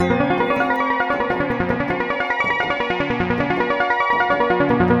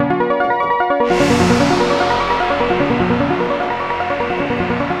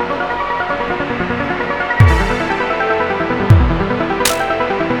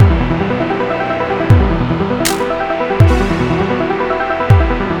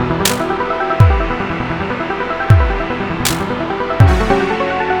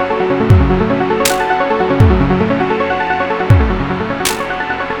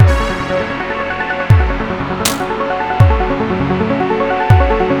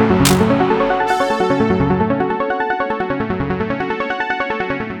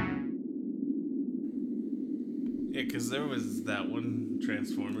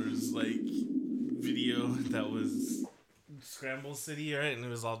Transformers like video that was Scramble City, right? And it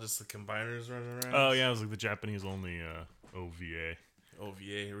was all just the combiners running around. Oh yeah, it was like the Japanese only OVA.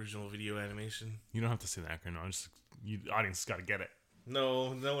 OVA, original video animation. You don't have to say the acronym. The audience got to get it.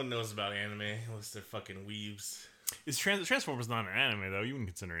 No one knows about anime unless they're fucking weebs. Is Transformers not an anime though? You wouldn't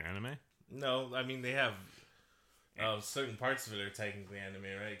consider it anime? No, I mean they have certain parts of it are technically anime,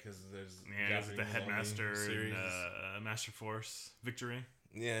 right? Because there's the Headmaster and Master Force Victory.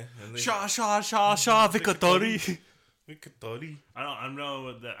 Yeah, and Sha Victory. Victory. I don't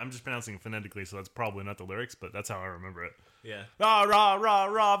know that. I'm just pronouncing it phonetically, so that's probably not the lyrics, but that's how I remember it. Yeah. Rah rah rah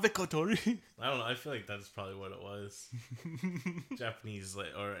rah Victory. I don't know. I feel like that's probably what it was. Japanese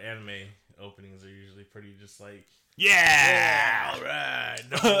or anime openings are usually pretty just like. Yeah. All right.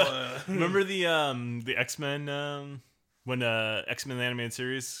 Remember the X-Men when X-Men the animated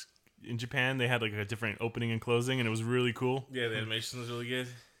series in Japan, they had like a different opening and closing, and it was really cool. Yeah, the animation was really good.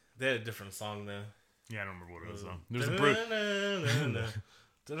 They had a different song though. Yeah, I don't remember what it was though. There was a Brood.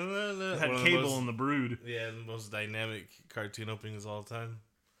 It had Cable in the Brood. Yeah, the most dynamic cartoon openings of all time.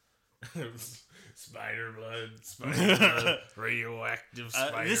 Spider blood, radioactive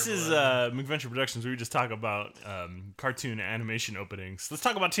spider This is McVenture Productions, where we just talk about cartoon animation openings. Let's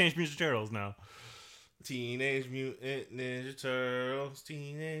talk about Teenage Mutant Ninja Turtles now. Teenage Mutant Ninja Turtles,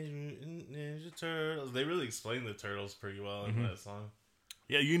 Teenage Mutant Ninja Turtles. They really explain the turtles pretty well in that song.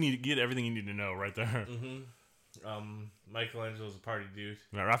 Yeah, you need to get everything you need to know right there. Michelangelo's a party dude.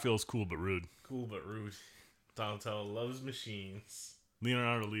 Yeah, Raphael's cool but rude. Cool but rude. Donatello loves machines.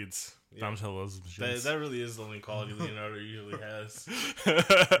 Leonardo leads. Yeah. Donatello loves machines. That really is the only quality Leonardo usually has.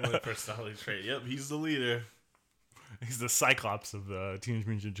 Only personality trait. Yep, he's the leader. He's the Cyclops of the Teenage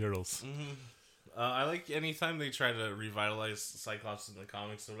Mutant Ninja Turtles. I like anytime they try to revitalize Cyclops in the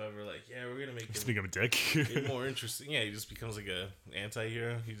comics or whatever. Like, yeah, we're gonna make him become a dick. More interesting. Yeah, he just becomes like a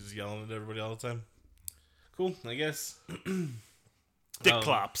anti-hero. He's just yelling at everybody all the time. Cool, I guess. Dick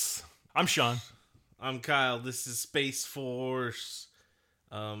Clops. I'm Sean. I'm Kyle. This is Space Force.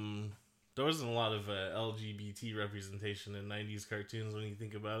 There wasn't a lot of LGBT representation in 90s cartoons when you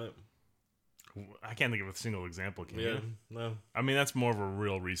think about it. I can't think of a single example. Can you? No. I mean, that's more of a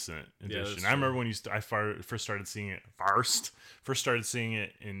real recent addition. I remember when I first started seeing it. First started seeing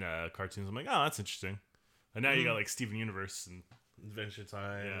it in cartoons. I'm like, oh, that's interesting. And now you got like Steven Universe and Adventure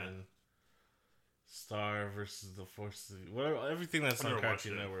Time and Star versus the Force, whatever, everything that's on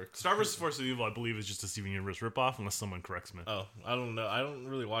Cartoon Network. Star versus Force of Evil, I believe, is just a Steven Universe ripoff, unless someone corrects me. Oh, I don't know. I don't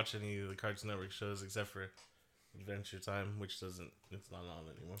really watch any of the Cartoon Network shows except for Adventure Time, which it's not on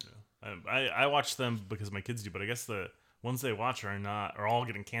anymore. Yeah. I watch them because my kids do, but I guess the ones they watch are all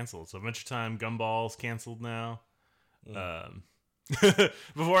getting canceled. So Adventure Time, Gumball's canceled now.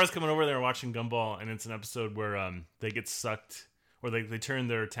 Before I was coming over there watching Gumball, and it's an episode where they get sucked, or they turn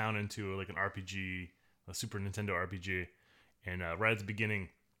their town into like an RPG, a Super Nintendo RPG, and right at the beginning,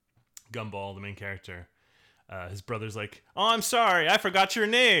 Gumball, the main character, his brother's like, "Oh, I'm sorry, I forgot your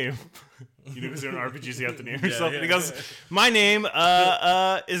name." You know, because they're in RPGs, you have to name yourself. And he goes, "My name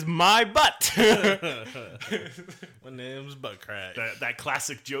is my butt." My name's Butt Crack. That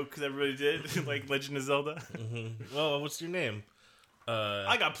classic joke that everybody did, like Legend of Zelda. Well, what's your name?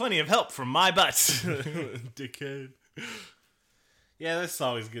 I got plenty of help from my butt. Dickhead. Yeah, that's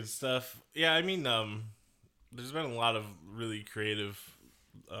always good stuff. Yeah, I mean, there's been a lot of really creative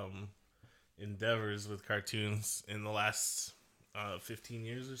endeavors with cartoons in the last 15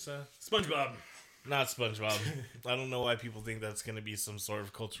 years or so. SpongeBob. Not SpongeBob. I don't know why people think that's going to be some sort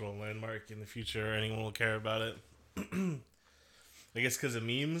of cultural landmark in the future or anyone will care about it. I guess because of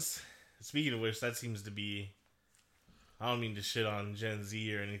memes. Speaking of which, that seems to be... I don't mean to shit on Gen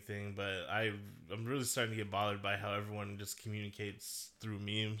Z or anything, but I'm really starting to get bothered by how everyone just communicates through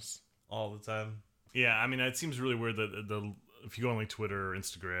memes all the time. Yeah, I mean, it seems really weird that if you go on like Twitter or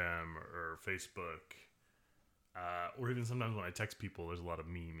Instagram or Facebook, or even sometimes when I text people, there's a lot of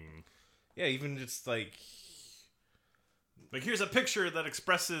memeing. Yeah, even just like here's a picture that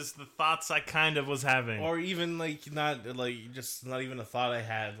expresses the thoughts I kind of was having. Or even not even a thought I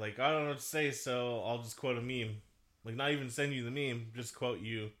had. Like, I don't know what to say, so I'll just quote a meme. Like, not even send you the meme, just quote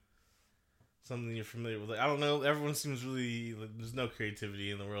you. Something you're familiar with. Like, I don't know, everyone seems really... there's no creativity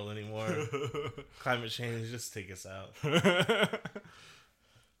in the world anymore. Climate change, just take us out.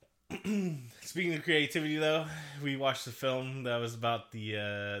 Speaking of creativity, though, we watched a film that was about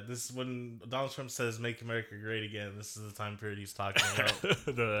this is when Donald Trump says, "Make America Great Again." This is the time period he's talking about.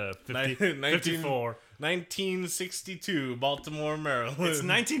 The 54. 1962, Baltimore, Maryland. It's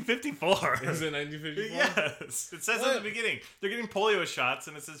 1954. Is it 1954? Yes. It says at the beginning. They're getting polio shots,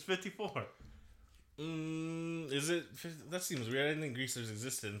 and it says 54. Is it? That seems weird. I didn't think greasers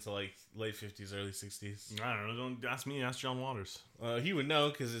existed until like late 50s, early 60s. I don't know. Don't ask me. Ask John Waters. He would know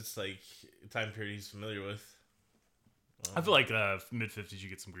because it's like a time period he's familiar with. I feel like mid 50s you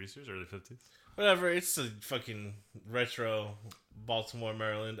get some greasers, early 50s. Whatever. It's a fucking retro Baltimore,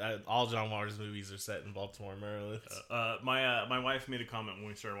 Maryland. All John Waters movies are set in Baltimore, Maryland. My wife made a comment when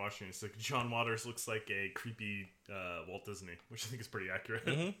we started watching it. It's like John Waters looks like a creepy Walt Disney, which I think is pretty accurate.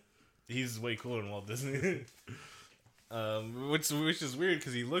 Mm-hmm. He's way cooler than Walt Disney. Which is weird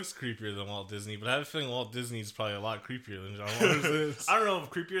because he looks creepier than Walt Disney, but I have a feeling Walt Disney's probably a lot creepier than John Waters is. I don't know if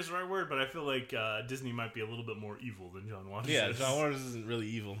creepier is the right word, but I feel like Disney might be a little bit more evil than John Waters is. Yeah, John Waters isn't really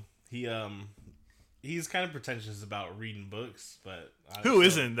evil. He's kind of pretentious about reading books, but who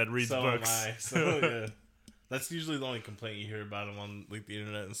isn't that reads books? Am I. So yeah, that's usually the only complaint you hear about him on like the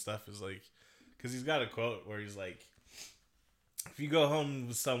internet and stuff is like, because he's got a quote where he's like, if you go home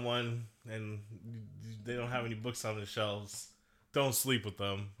with someone and they don't have any books on the shelves, don't sleep with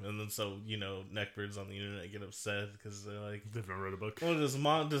them. And then so, neckbeards on the internet get upset because they're like, they've never read a book. Well, does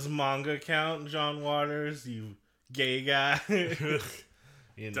manga count, John Waters? You gay guy.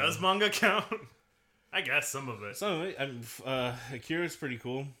 Does manga count? I guess some of it. Some of it. Akira's pretty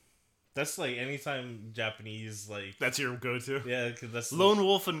cool. That's like anytime Japanese like. That's your go-to. Yeah, because that's Lone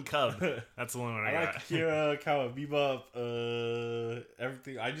Wolf and Cub. That's the one I got. Like Akira, Cowboy Bebop,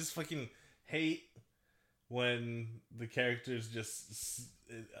 everything. I just fucking hate when the characters just.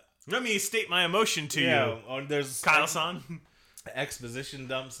 Let me state my emotion to you. Or there's Kyle-san. Exposition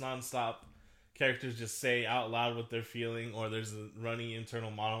dumps nonstop. Characters just say out loud what they're feeling, or there's a running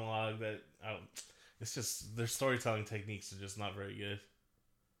internal monologue that it's just their storytelling techniques are just not very good.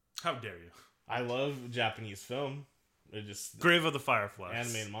 How dare you? I love Japanese film. It just Grave of the Fireflies.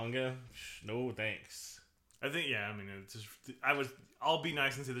 Anime and manga. No thanks. I think it's just, I'll be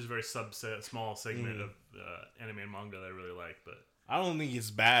nice and say there's a very small segment of anime and manga that I really like, but I don't think it's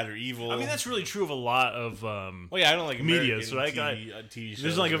bad or evil. I mean, that's really true of a lot of I don't like media. So TV shows.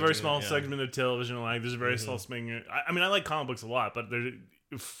 There's like a very small segment of television. Like there's a very small segment. I mean, I like comic books a lot, but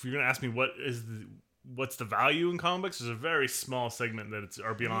if you're gonna ask me what's the value in comic books, there's a very small segment that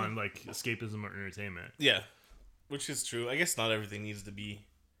are beyond like escapism or entertainment. Yeah, which is true. I guess not everything needs to be.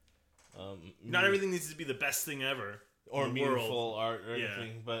 Not everything needs to be the best thing ever. Or meaningful art or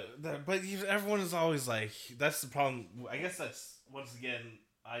anything, but everyone is always like, that's the problem. I guess that's, once again,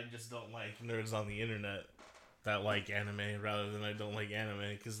 I just don't like nerds on the internet that like anime rather than I don't like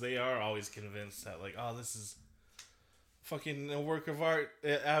anime, because they are always convinced that like, oh, this is fucking a work of art.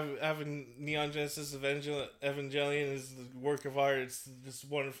 Having Neon Genesis Evangelion is the work of art. It's just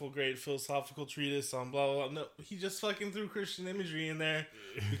wonderful, great philosophical treatise on blah blah blah. No, he just fucking threw Christian imagery in there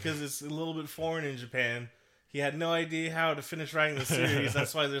because it's a little bit foreign in Japan. He had no idea how to finish writing the series.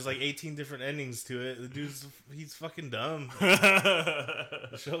 That's why there's like 18 different endings to it. The he's fucking dumb.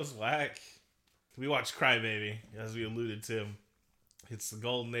 The show's whack. We watched Crybaby, as we alluded to. It's the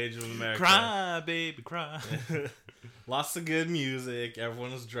golden age of America. Cry, baby, cry. Lots of good music.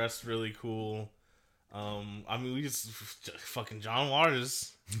 Everyone was dressed really cool. I mean, we just fucking John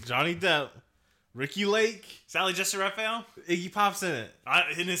Waters, Johnny Depp, Ricky Lake, Sally Jessica Raphael, Iggy Pop's in it.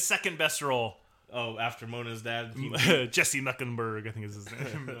 In his second best role. Oh, after Mona's dad. Jesse Mecklenburg, I think is his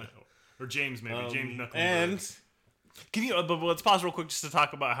name. Or James, maybe. James Mecklenburg. And can you, but let's pause real quick just to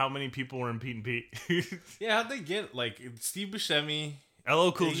talk about how many people were in Pete and Pete. Yeah, how'd they get, like, Steve Buscemi,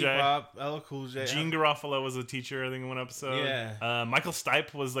 LL Cool J. Pop, LL Cool J. Gene Garofalo was a teacher, I think, in one episode. Yeah. Michael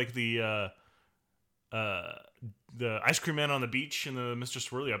Stipe was like the ice cream man on the beach in the Mr.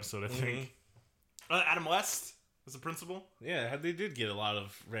 Swirly episode, I think. Adam West was the principal. Yeah, they did get a lot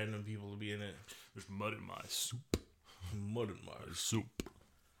of random people to be in it. There's mud in my soup. Mud in my soup.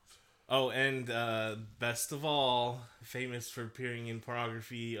 Oh, and best of all, famous for appearing in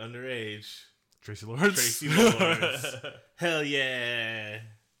pornography underage, Tracy Lords. Tracy Lords. Hell yeah.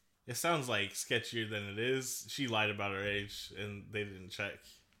 It sounds like sketchier than it is. She lied about her age, and they didn't check.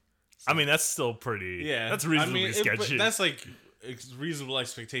 So, I mean, that's still pretty... Yeah. That's reasonably sketchy. That's like reasonable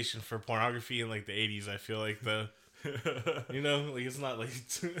expectation for pornography in like the 80s, I feel like, though. Like it's not like...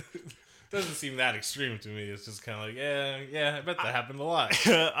 doesn't seem that extreme to me. It's just kind of like, yeah, I bet that happened a lot.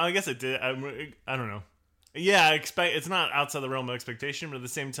 I guess it did. I don't know. Yeah, I expect it's not outside the realm of expectation, but at the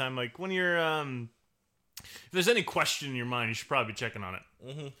same time, like when you're, if there's any question in your mind, you should probably be checking on it.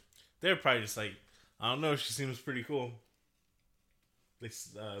 Mm-hmm. They're probably just like, I don't know. She seems pretty cool.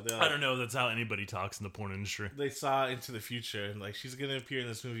 I don't know. That's how anybody talks in the porn industry. They saw into the future, and like she's gonna appear in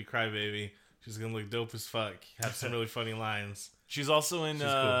this movie, Crybaby. She's gonna look dope as fuck. Have some really funny lines. She's also in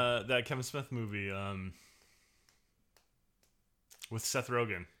that Kevin Smith movie with Seth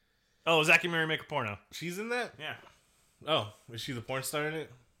Rogen. Oh, Zack and Mary Make a Porno. She's in that? Yeah. Oh, is she the porn star in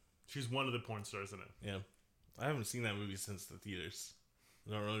it? She's one of the porn stars in it. Yeah. I haven't seen that movie since the theaters.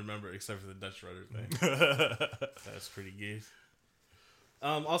 I don't really remember except for the Dutch rudder thing. That's pretty gay.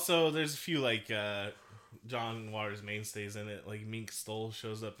 Also, there's a few like John Waters mainstays in it. Like Mink Stole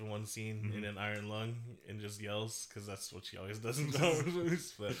shows up in one scene in an iron lung and just yells because that's what she always does in John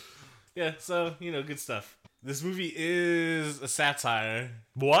movies. But yeah, so good stuff. This movie is a satire.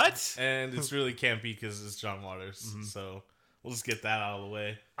 What? And it's really campy because it's John Waters. So we'll just get that out of the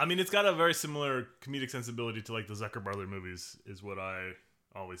way. I mean, it's got a very similar comedic sensibility to like the Zucker Brother movies, is what I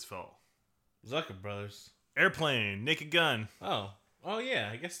always felt. Zucker Brothers. Airplane, Naked Gun. Oh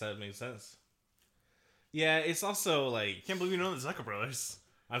yeah, I guess that makes sense. Yeah, it's also like... Can't believe you know the Zucker Brothers.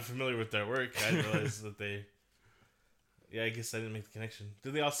 I'm familiar with their work. I realized that they... Yeah, I guess I didn't make the connection.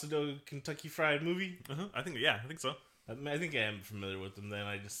 Did they also do a Kentucky Fried Movie? I think so. I think I am familiar with them then.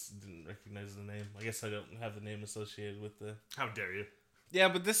 I just didn't recognize the name. I guess I don't have the name associated with the... How dare you? Yeah,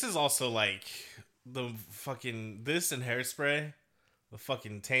 but this is also like the fucking... This and Hairspray, the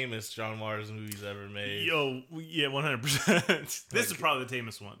fucking tamest John Waters movies ever made. Yo, yeah, 100%. This is probably the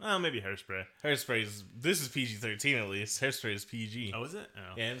tamest one. Oh, maybe Hairspray. This is PG-13 at least. Hairspray is PG. Oh, is it?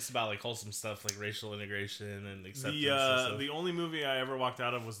 Oh. Yeah, and it's about like wholesome stuff like racial integration and acceptance. And stuff. The only movie I ever walked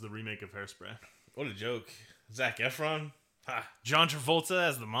out of was the remake of Hairspray. What a joke. Zac Efron? Ha. John Travolta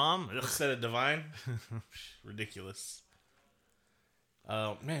as the mom? Instead of Divine? Ridiculous.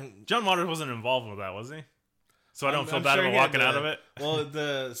 Man. John Waters wasn't involved with that, was he? So I don't feel bad sure about walking out of it. Well,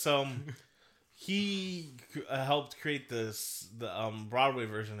 he helped create the Broadway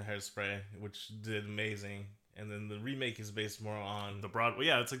version of Hairspray, which did amazing. And then the remake is based more on the Broadway.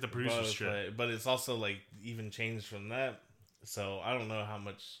 Yeah, it's like the producer's shit. But it's also like even changed from that. So I don't know how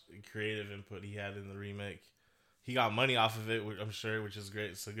much creative input he had in the remake. He got money off of it, I'm sure, which is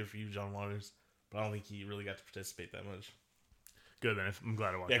great. So good for you, John Waters. But I don't think he really got to participate that much. Good, then. I'm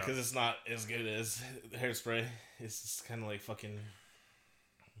glad I walked out. Yeah, because it's not as good as Hairspray. It's just kind of like fucking...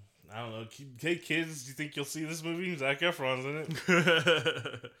 I don't know. Hey, kids, do you think you'll see this movie? Zac Efron's in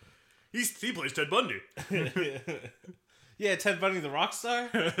it. He plays Ted Bundy. Yeah, Ted Bundy, the rock star?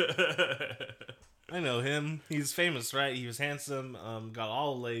 I know him. He's famous, right? He was handsome, got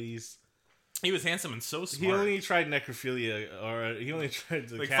all the ladies. He was handsome and so smart. He only tried necrophilia, or he only tried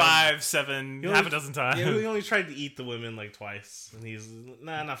to... Like 5, 7, half a dozen times. Yeah, he only tried to eat the women like twice. And he's,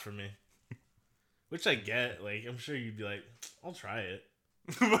 nah, not for me. Which I get. Like, I'm sure you'd be like, I'll try it.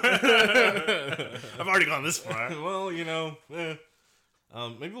 I've already gone this far. Well, maybe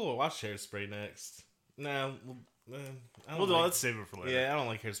we'll watch Hairspray next. Nah, let's save it for later. Yeah, I don't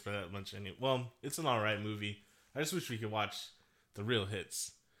like Hairspray that much anyway. Well, it's an alright movie. I just wish we could watch the real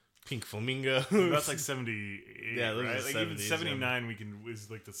hits. Pink Flamingo. That's like 78, yeah, those right? are Like 70s, even 79 is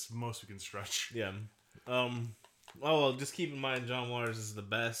like the most we can stretch. Yeah. Well, just keep in mind John Waters is the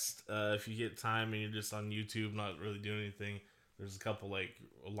best. If you get time and you're just on YouTube not really doing anything, there's a couple like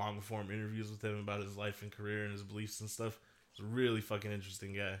long form interviews with him about his life and career and his beliefs and stuff. He's a really fucking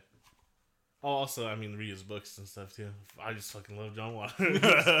interesting guy. Oh, also, I mean, read his books and stuff too. I just fucking love John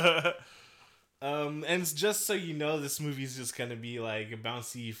Waters. And it's just so you know, this movie's just gonna be like a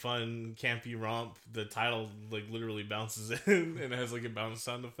bouncy, fun, campy romp. The title like literally bounces in and it has like a bounce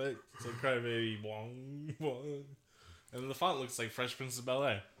sound effect. It's like Crybaby, wong, wong. And the font looks like Fresh Prince of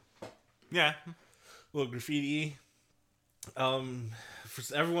Bel-Air. Yeah. Little graffiti.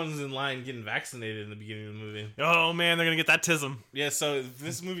 Everyone's in line getting vaccinated in the beginning of the movie. Oh man, they're gonna get that tism. Yeah, so if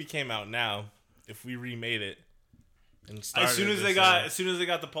this movie came out now, if we remade it and as soon as they got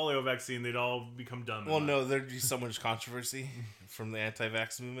the polio vaccine, they'd all become dumb. Well, no, there'd be so much controversy from the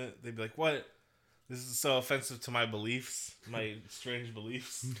anti-vax movement. They'd be like, "What? This is so offensive to my beliefs, my strange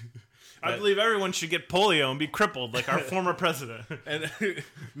beliefs." I believe everyone should get polio and be crippled like our former president. And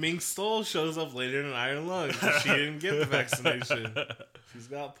Ming Stole shows up later in an iron lung. She didn't get the vaccination. She's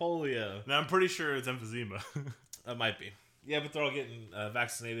got polio. Now I'm pretty sure it's emphysema. It might be. Yeah, but they're all getting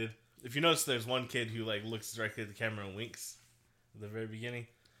vaccinated. If you notice, there's one kid who like looks directly at the camera and winks at the very beginning.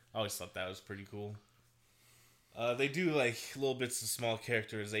 I always thought that was pretty cool. They do like little bits of small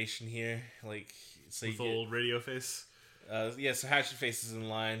characterization here, like so with old radio face. So Hatchet Face is in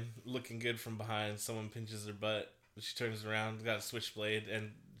line, looking good from behind. Someone pinches her butt, but she turns around, got a switchblade,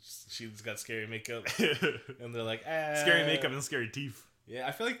 and she's got scary makeup. And they're like, ah. Scary makeup and scary teeth. Yeah,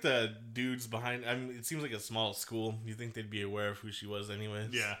 I feel like the dudes behind... I mean, it seems like a small school. You think they'd be aware of who she was anyways.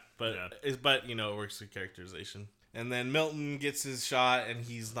 Yeah. But it works with characterization. And then Milton gets his shot, and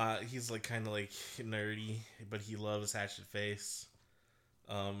he's like kind of like nerdy, but he loves Hatchet Face.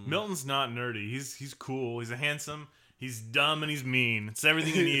 Milton's not nerdy. He's cool. He's a handsome... He's dumb and he's mean. It's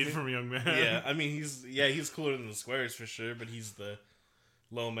everything you need from a young man. Yeah, I mean, he's cooler than the squares for sure, but he's the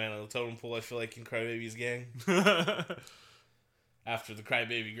low man on the totem pole, I feel like, in Crybaby's gang. After the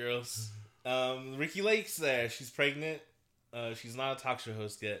Crybaby girls. Ricky Lake's there. She's pregnant. She's not a talk show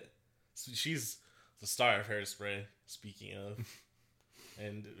host yet. So she's the star of Hairspray, speaking of.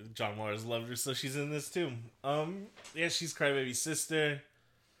 And John Mars loved her, so she's in this too. Yeah, she's Crybaby's sister.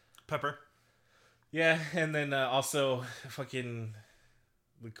 Pepper. Yeah, and then also fucking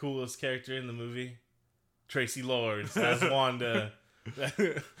the coolest character in the movie, Tracy Lords as Wanda.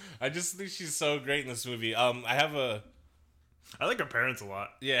 I just think she's so great in this movie. I like her parents a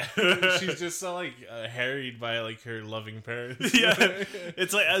lot. Yeah, she's just so like harried by like her loving parents. Yeah,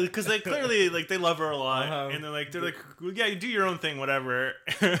 it's like because they clearly like they love her a lot, and they're like well, yeah, you do your own thing, whatever.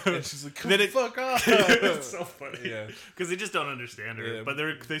 And she's like, come fuck off. It's so funny. Yeah, because they just don't understand her, yeah. but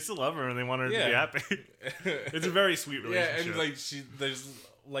they still love her and they want her to be happy. It's a very sweet relationship. Yeah, and like there's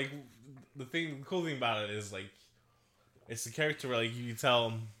like the cool thing about it is like it's the character where like you can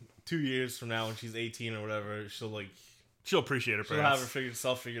tell 2 years from now when she's 18 or whatever, she'll appreciate her parents. She'll have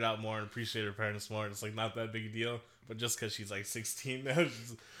herself figured out more and appreciate her parents more. And it's like not that big a deal. But just because she's like 16 now,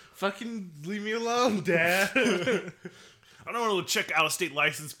 she's fucking leave me alone, Dad. I don't want to check out of state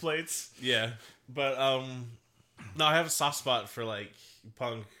license plates. Yeah, but no, I have a soft spot for like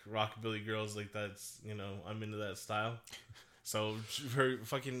punk rockabilly girls. Like that's I'm into that style. So her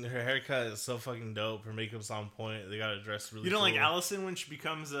haircut is so fucking dope. Her makeup's on point. They got her dressed really. You don't cool. like Allison when she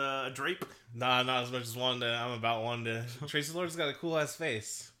becomes a drape? Nah, not as much as Wanda. I'm about Wanda. Tracy Lord's got a cool ass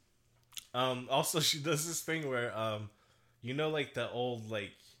face. Also, she does this thing where like the old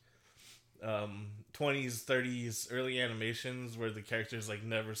like 20s, 30s early animations where the characters like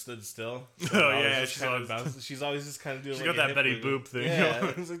never stood still. So she's always just kind of doing. She like got that Betty Boop thing. Yeah,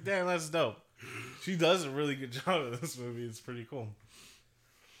 I was like, damn, that's dope. She does a really good job in this movie. It's pretty cool.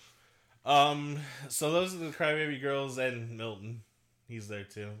 So those are the Crybaby girls and Milton. He's there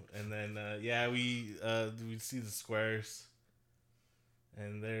too. And then we see the squares.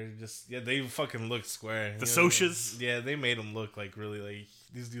 And they're just they fucking look square. The socias. Yeah, they made them look like really like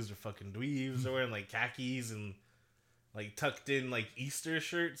these dudes are fucking dweebs. They're wearing like khakis and like tucked in like Easter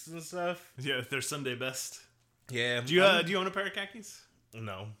shirts and stuff. Yeah, they're Sunday best. Yeah. Do you own a pair of khakis?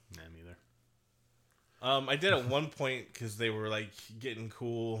 No. Nah, me either. I did at one point because they were like getting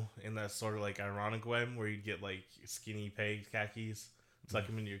cool in that sort of like ironic way where you'd get like skinny pegged khakis, tuck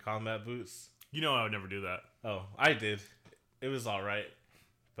them into your combat boots. I would never do that. Oh, I did. It was all right,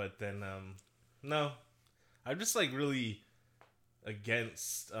 but then no, I'm just like really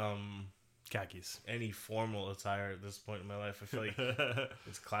against khakis, any formal attire at this point in my life. I feel like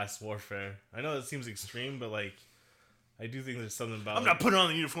it's class warfare. I know that seems extreme, but like. I do think there's something about. I'm not putting on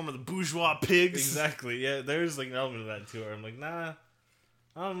the uniform of the bourgeois pigs. Exactly. Yeah, there's like an element of that too. Where I'm like, nah,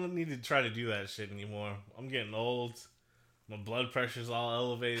 I don't need to try to do that shit anymore. I'm getting old. My blood pressure's all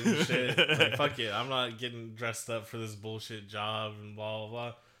elevated and shit. Like, fuck it. I'm not getting dressed up for this bullshit job and blah blah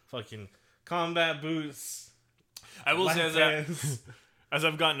blah. Fucking combat boots. I will say as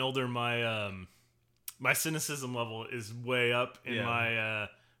I've gotten older, my my cynicism level is way up, and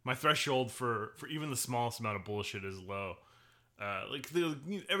my threshold for even the smallest amount of bullshit is low.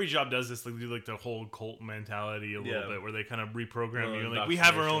 Every job does this. Like, they do like the whole cult mentality a little bit, where they kind of reprogram you. Like, we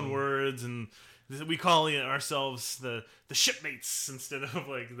have our own words, and we call ourselves the shipmates instead of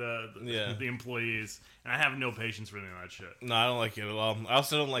like the employees. And I have no patience for any of that shit. No, I don't like it at all. I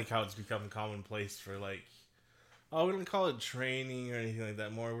also don't like how it's become commonplace for like, oh, we don't call it training or anything like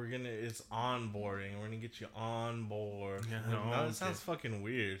that more. It's onboarding. We're gonna get you on board. Yeah, it sounds fucking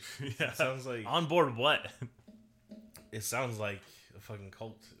weird. Yeah, it sounds like on board what? It sounds like a fucking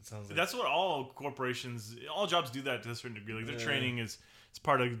cult. It sounds like that's what all corporations, all jobs do that to a certain degree. Like their training it's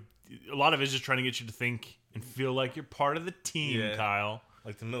part of a lot of it is just trying to get you to think and feel like you're part of the team, Kyle.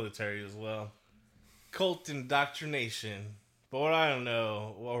 Like the military as well. Cult indoctrination. But what I don't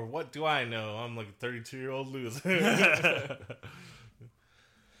know, or what do I know? I'm like a 32-year-old loser.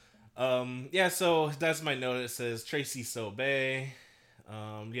 So that's my note. It says Tracy Sobey.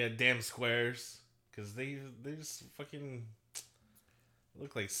 Damn squares. Because they just fucking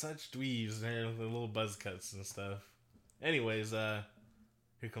look like such dweebs. They're the little buzz cuts and stuff. Anyways, here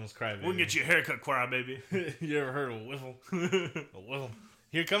comes Crybaby. We'll get you a haircut, Crybaby. You ever heard of a whiffle? A whiffle.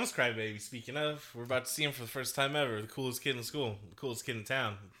 Here comes Crybaby. Speaking of, we're about to see him for the first time ever. The coolest kid in school. The coolest kid in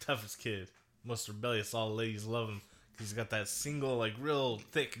town. The toughest kid. Most rebellious. All the ladies love him. Because he's got that single, like, real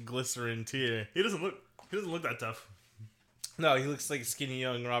thick glycerin tear. He doesn't look that tough. No, he looks like skinny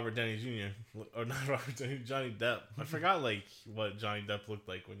young Robert Downey Jr. Or not Robert Downey, Johnny Depp. I forgot like what Johnny Depp looked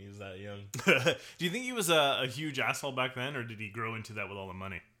like when he was that young. Do you think he was a huge asshole back then, or did he grow into that with all the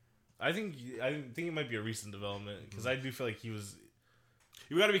money? I think it might be a recent development because I do feel like he was.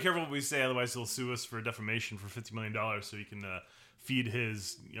 You got to be careful what we say, otherwise he'll sue us for defamation for $50 million so he can feed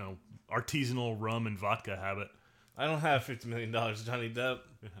his artisanal rum and vodka habit. I don't have $50 million, Johnny Depp.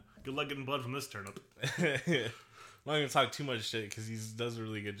 Good luck getting blood from this turnip. I'm not going to talk too much shit because he does a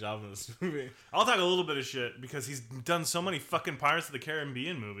really good job in this movie. I'll talk a little bit of shit because he's done so many fucking Pirates of the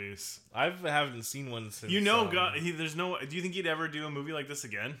Caribbean movies. I haven't seen one since. There's no. Do you think he'd ever do a movie like this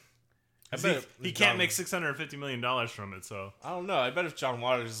again? I bet he can't make $650 million from it, so. I don't know. I bet if John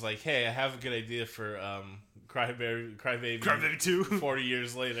Waters is like, hey, I have a good idea for Crybaby 2 40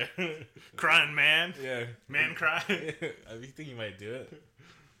 years later. Crying man. Yeah. Man cry. I think he might do it.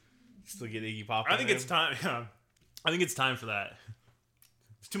 Still get Iggy Pop. I think it's time. Yeah. I think it's time for that.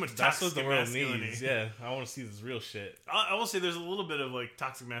 It's too much That's toxic what the world masculinity. needs. Yeah, I want to see this real shit. I will say there's a little bit of like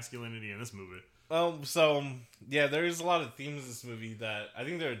toxic masculinity in this movie. Yeah, there's a lot of themes in this movie that I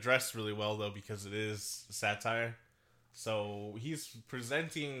think they're addressed really well though because it is satire. So he's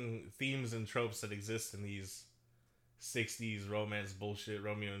presenting themes and tropes that exist in these 60s romance bullshit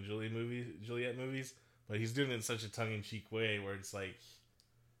Romeo and Juliet movies, but he's doing it in such a tongue-in-cheek way where it's like,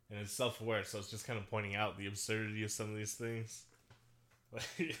 and it's self-aware, so it's just kind of pointing out the absurdity of some of these things. I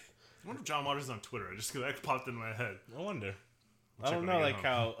wonder if John Waters is on Twitter. Just because that popped in my head. I wonder. I don't know like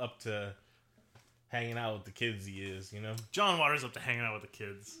how up to hanging out with the kids he is, you know? John Waters up to hanging out with the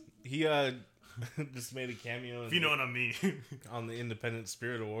kids. He just made a cameo. If you know what I mean. On the Independent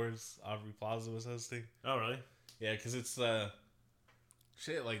Spirit Awards, Aubrey Plaza was hosting. Oh, really? Yeah, because it's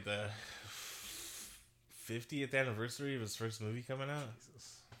shit like the 50th anniversary of his first movie coming out.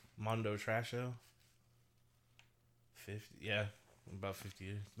 Jesus. Mondo Trasho. 50, yeah, about 50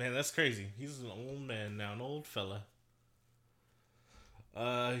 years. Man, that's crazy. He's an old man now, an old fella.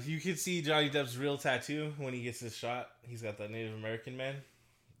 You can see Johnny Depp's real tattoo when he gets his shot. He's got that Native American man.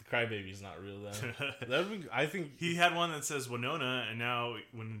 The crybaby's not real though. I think he had one that says Winona, and now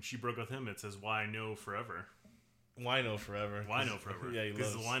when she broke with him, it says "Why no forever." Wino forever. Wino forever. Yeah, he loves.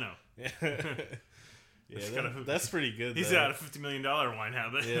 Because it's a wino. Yeah. Yeah, that's pretty good. He's got a $50 million wine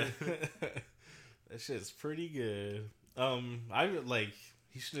habit. Yeah, that shit's pretty good. I like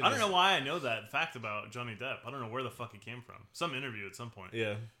he should. I don't know why I know that fact about Johnny Depp. I don't know where the fuck it came from. Some interview at some point.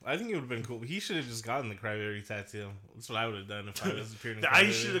 Yeah, I think it would have been cool. He should have just gotten the Crybaby tattoo. That's what I would have done if I was appearing. I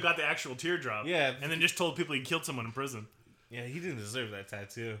should have got the actual teardrop. Yeah, and then just told people he killed someone in prison. Yeah, he didn't deserve that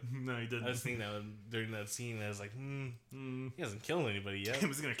tattoo. No, he didn't. I was thinking that during that scene. I was like, he hasn't killed anybody yet. He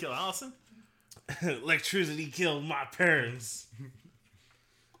was gonna kill Allison. Electricity killed my parents.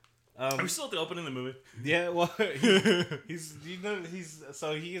 Are we still at the opening of the movie? Yeah, well,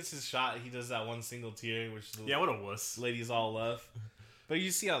 so he gets his shot. He does that one single tear, which what a wuss. Ladies all love. But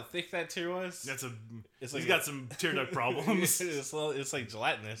you see how thick that tear was? He's got some tear duct problems. It's like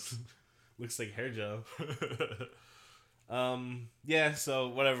gelatinous. Looks like hair gel. Yeah. So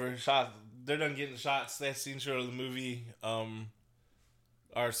whatever. They're done getting shots. That's the intro of the movie.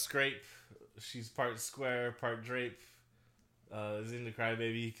 Our Scrape. She's part square, part drape. Is into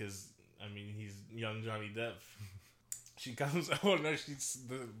Crybaby because he's young Johnny Depp. She comes. Oh no,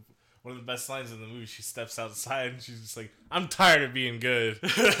 one of the best lines in the movie. She steps outside and she's just like, "I'm tired of being good."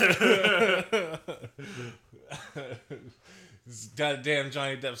 This goddamn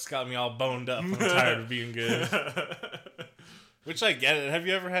Johnny Depp's got me all boned up. I'm tired of being good. Which I get it. Have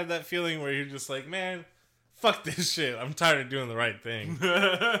you ever had that feeling where you're just like, man, fuck this shit. I'm tired of doing the right thing.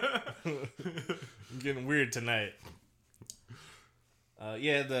 I'm getting weird tonight.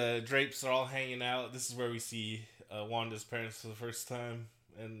 The drapes are all hanging out. This is where we see Wanda's parents for the first time.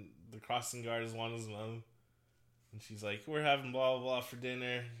 And the crossing guard is Wanda's mom. And she's like, we're having blah, blah, blah for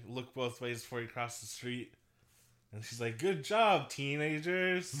dinner. Look both ways before you cross the street. And she's like, good job,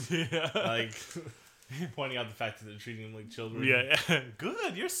 teenagers. Yeah. Like, pointing out the fact that they're treating them like children. Yeah.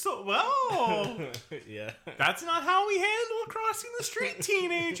 Good. You're so... Well. Yeah. That's not how we handle crossing the street,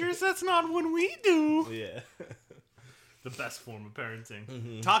 teenagers. That's not what we do. Yeah. The best form of parenting.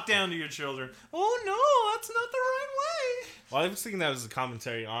 Mm-hmm. Talk down to your children. Oh, no, that's not the right way. Well, I was thinking that was a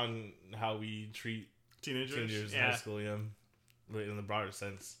commentary on how we treat teenagers in high school, in the broader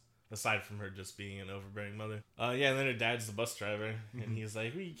sense. Aside from her just being an overbearing mother. And then her dad's the bus driver. And he's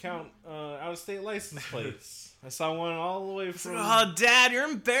like, we count out-of-state license plates. I saw one all the way from... Oh, Dad, you're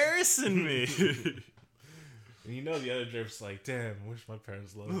embarrassing me. And you know the other drip's like, damn, I wish my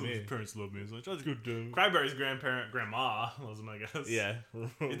parents loved me. Parents love me as much. That's Good dude. Cryberry's grandma loves him, I guess. Yeah.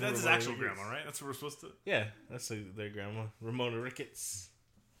 That's his actual grandma, right? That's what we're supposed to... Yeah, that's their grandma. Ramona Ricketts.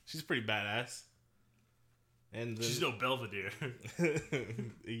 She's pretty badass. And she's no Belvedere.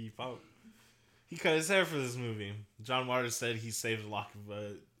 Iggy Pop. He cut his hair for this movie. John Waters said he saved a lock of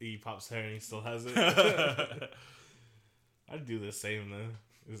Iggy Pop's hair and he still has it. I'd do the same though.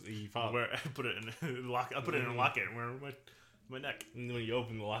 It was Iggy Pop. Where I put it in a locket and wear my neck. And when you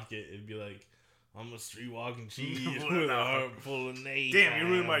open the locket, it'd be like, I'm a street walking cheat with a heart full of napalm. Damn, you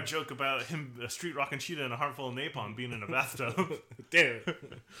ruined my joke about him a street rocking cheetah and a heart full of napalm being in a bathtub. Damn.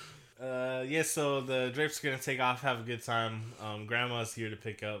 Yeah, so the drapes are gonna take off, have a good time. Grandma's here to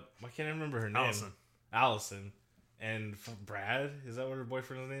pick up. Why can't I remember her name? Allison. And Brad? Is that what her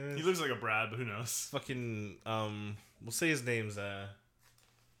boyfriend's name is? He looks like a Brad, but who knows? Fucking, we'll say his name's,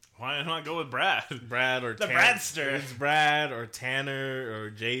 why not go with Brad? Brad or the Bradster. It's Brad or Tanner or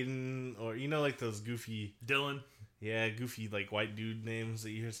Jaden or, you know, like those goofy... Dylan. Yeah, goofy, like, white dude names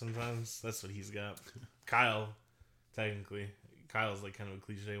that you hear sometimes. That's what he's got. Kyle, technically. Kyle's, like, kind of a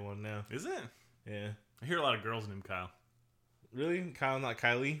cliche one now. Is it? Yeah. I hear a lot of girls named Kyle. Really? Kyle, not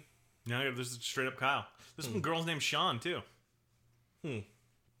Kylie? No, there's a straight up Kyle. There's some girls named Sean, too.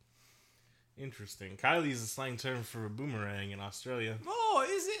 Interesting. Kylie's a slang term for a boomerang in Australia. Oh,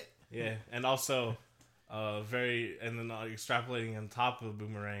 is it? Yeah, and also, extrapolating on top of a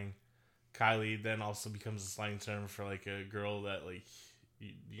boomerang, Kylie then also becomes a slang term for, like, a girl that, like,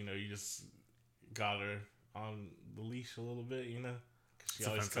 you just got her on the leash a little bit, you know? Because she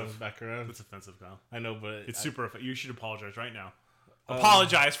always comes back around. It's offensive, Kyle. I know, but... It's super offensive. You should apologize right now.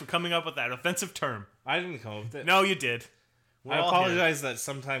 Apologize for coming up with that offensive term. I didn't come up with it. No, you did. I apologize that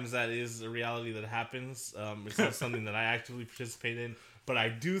sometimes that is a reality that happens. It's not something that I actively participate in, but I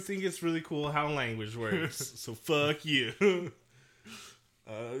do think it's really cool how language works. So fuck you.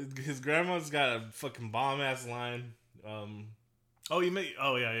 His grandma's got a fucking bomb ass line. Yeah.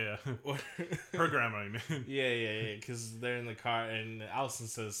 Her grandma, you mean? Yeah. Because they're in the car and Allison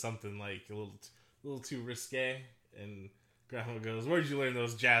says something like a little too risque, and Grandma goes, "Where'd you learn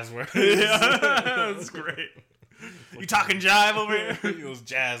those jazz words?" Yeah, that's great. You talking jive over here? Those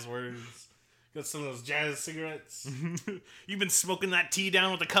jazz words. Got some of those jazz cigarettes. You've been smoking that tea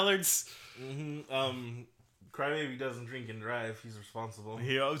down with the coloreds? Mm-hmm. Crybaby doesn't drink and drive. He's responsible.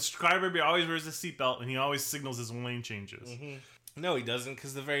 Crybaby always wears a seatbelt, and he always signals his lane changes. Mm-hmm. No, he doesn't,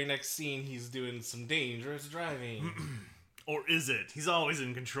 because the very next scene, he's doing some dangerous driving. Or is it? He's always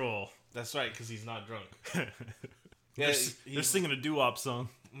in control. That's right, because he's not drunk. They're singing a doo-wop song.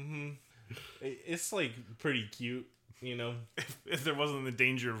 Mm-hmm. It's, like, pretty cute, you know? If there wasn't the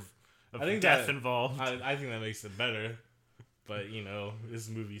danger of death death involved. I think that makes it better. But, you know, this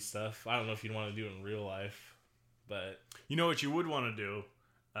movie stuff. I don't know if you'd want to do it in real life. But... You know what you would want to do?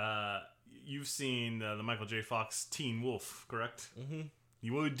 You've seen the Michael J. Fox Teen Wolf, correct? Mm-hmm.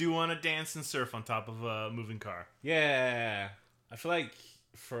 You do want to dance and surf on top of a moving car. Yeah. I feel like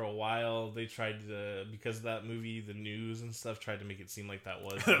for a while they tried to, because of that movie, the news and stuff tried to make it seem like that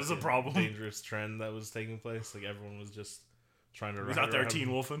was, that was a problem. Dangerous trend that was taking place. Like everyone was just trying to ride out there around.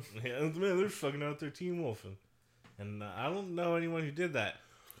 teen wolfing. Yeah, man, they're fucking out there teen wolfing. And I don't know anyone who did that.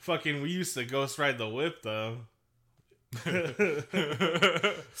 Fucking, we used to ghost ride the whip though.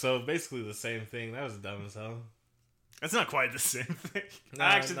 So basically the same thing. That was dumb as hell. That's not quite the same thing. No,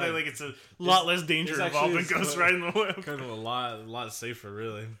 I actually think like it's a lot less danger involved than ghost riding the whip. Kind of a lot safer,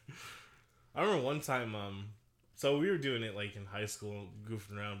 really. I remember one time, so we were doing it like in high school,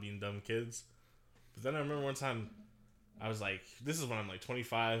 goofing around, being dumb kids. But then I remember one time, I was like, this is when I'm like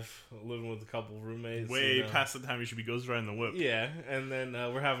 25, living with a couple of roommates. Way past the time you should be ghost riding the whip. Yeah, and then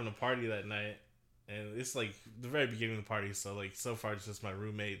we're having a party that night. And it's like the very beginning of the party, so like so far it's just my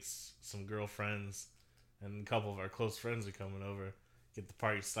roommates, some girlfriends, and a couple of our close friends are coming over. Get the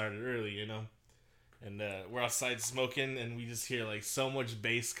party started early, you know? And we're outside smoking, and we just hear like so much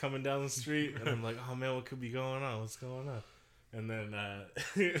bass coming down the street. And I'm like, oh man, what could be going on? What's going on? And then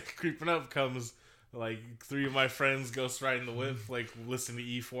creeping up comes like 3 of my friends ghost riding the whip, like listen to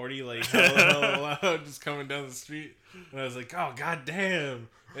E40, like hella loud, just coming down the street. And I was like, oh god damn.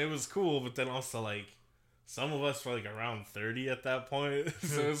 It was cool, but then also like some of us were like around 30 at that point,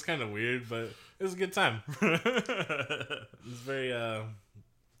 so it was kind of weird, but it was a good time. It was very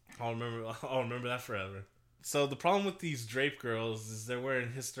I'll remember that forever. So the problem with these drape girls is they're wearing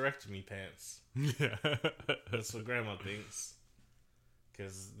hysterectomy pants. Yeah, that's what Grandma thinks,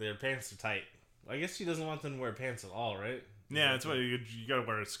 because their pants are tight. I guess she doesn't want them to wear pants at all, right? Yeah, that's why you gotta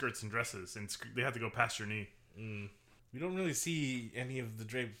wear skirts and dresses, and they have to go past your knee. We don't really see any of the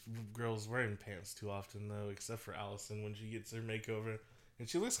draped girls wearing pants too often, though, except for Allison when she gets her makeover. And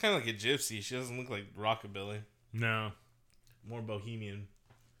she looks kind of like a gypsy. She doesn't look like rockabilly. No. More bohemian.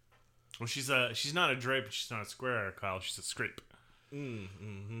 Well, she's not a drape, she's not a square, Kyle. She's a scrape.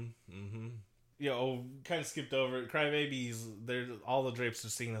 Yeah, kind of skipped over it. Crybabies, all the drapes are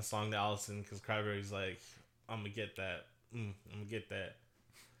singing a song to Allison because Crybaby's like, I'm going to get that. I'm going to get that.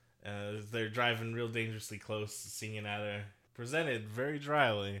 They're driving real dangerously close, singing at her. Presented very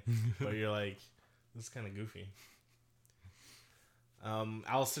dryly, but you're like, this is kind of goofy.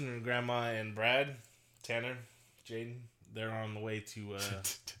 Allison and Grandma and Brad, Tanner, Jaden, they're on the way to...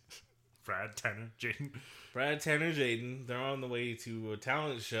 Brad, Tanner, Jaden. Brad, Tanner, Jaden, they're on the way to a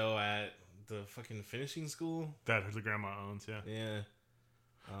talent show at the fucking finishing school. That the grandma owns, yeah. Yeah.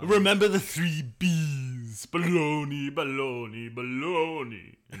 Remember the 3 B's. Baloney, baloney,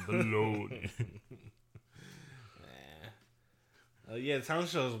 baloney, and baloney. Yeah, the talent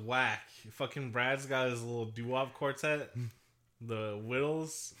show is whack. Fucking Brad's got his little doo-wop quartet. The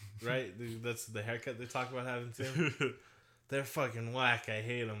Whittles, right? That's the haircut they talk about having too. They're fucking whack. I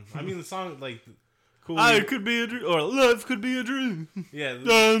hate them. I mean, the song, like, cool. I could be a dream, or life could be a dream. Yeah.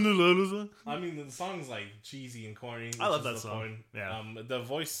 I mean, the song's, like, cheesy and corny. I love that song. Yeah.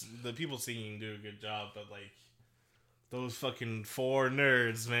 The people singing do a good job, but, like, those fucking 4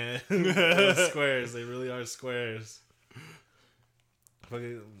 nerds, man. Those squares. They really are squares.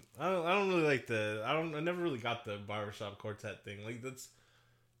 Fucking, I don't really like I never really got the barbershop quartet thing. Like,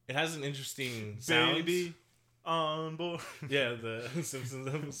 it has an interesting sound. Baby on board. Yeah, the Simpsons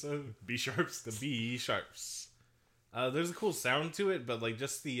episode. B sharps. The B sharps. There's a cool sound to it, but like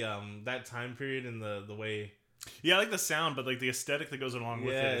just the that time period and the way. Yeah, I like the sound, but like the aesthetic that goes along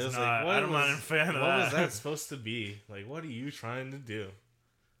with it is not. Like, I'm not a fan of that. What was that supposed to be? Like, what are you trying to do?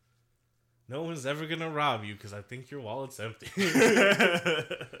 No one's ever gonna rob you because I think your wallet's empty.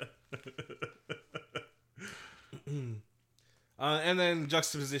 And then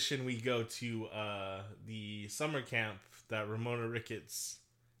juxtaposition, we go to the summer camp that Ramona Ricketts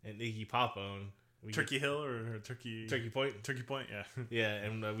and Iggy Pop own. Turkey Hill or Turkey Point? Turkey Point, yeah. Yeah,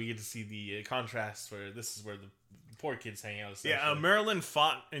 and we get to see the contrast where this is where the poor kids hang out. Yeah, Maryland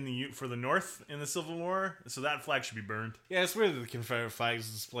fought for the North in the Civil War, so that flag should be burned. Yeah, it's weird that the Confederate flag is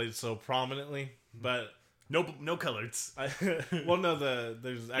displayed so prominently, but... No colors. Well, no,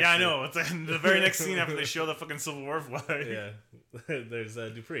 there's actually... Yeah, I know. It's the very next scene after they show the fucking Civil War flag. Yeah. There's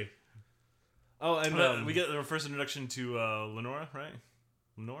Dupree. Oh, and... we get our first introduction to Lenora, right?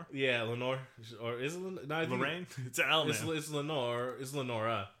 Lenore? Yeah, Lenore. Or is it Lenore? No, Lorraine? It's an L, man. It's Lenore. It's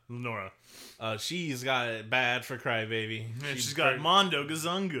Lenora. Lenora. She's got it bad for Crybaby. And she's got Mondo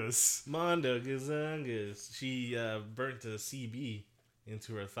Gazungus. Mondo Gazungus. She burnt a CB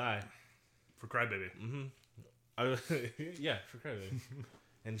into her thigh. For Crybaby. Mm-hmm. Yeah, for Crybaby.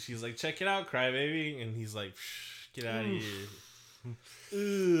 And she's like, check it out, Crybaby. And he's like, get out of here.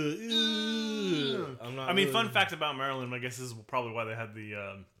 Fun fact about Maryland, I guess this is probably why they had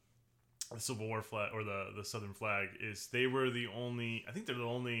the Civil War flag, or the Southern flag, is they were the only, I think they're the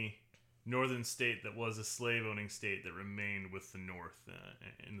only northern state that was a slave-owning state that remained with the North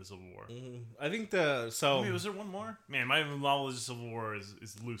in the Civil War. Mm-hmm. I think was there one more? Man, my knowledge of Civil War is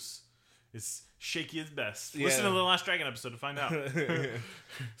loose. It's shaky at best. Yeah. Listen to the Last Dragon episode to find out.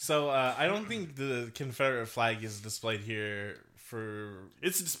 So I don't think the Confederate flag is displayed here for...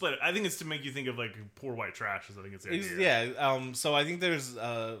 It's displayed. I think it's to make you think of like poor white trash. I think it's the idea. Yeah. So I think there's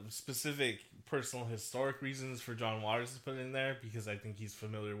specific personal historic reasons for John Waters to put it in there, because I think he's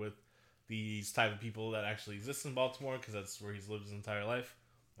familiar with these type of people that actually exist in Baltimore, because that's where he's lived his entire life.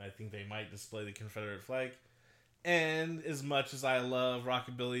 I think they might display the Confederate flag. And as much as I love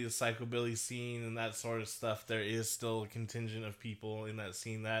rockabilly, the psychobilly scene, and that sort of stuff, there is still a contingent of people in that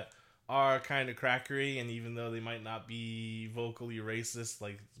scene that are kind of crackery, and even though they might not be vocally racist,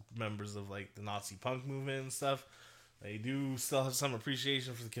 like members of like the Nazi punk movement and stuff, they do still have some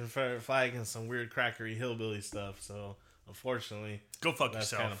appreciation for the Confederate flag and some weird crackery hillbilly stuff. So unfortunately, go fuck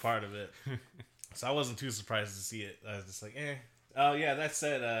that's yourself. Kind of part of it. So I wasn't too surprised to see it. I was just like, eh. Oh yeah, that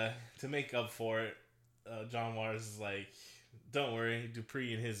said, to make up for it, John Waters is like, don't worry,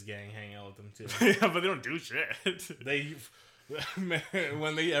 Dupree and his gang hang out with them too. Yeah, but they don't do shit. When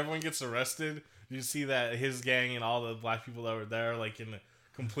everyone gets arrested, you see that his gang and all the black people that were there, like in a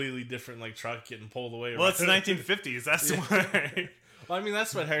completely different like truck, getting pulled away. Well, it's the 1950s. That's why. Well, I mean,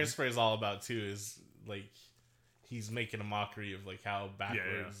 that's what Hairspray is all about too. Is like he's making a mockery of like how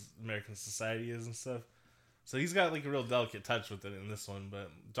backwards American society is and stuff. So he's got like a real delicate touch with it in this one, but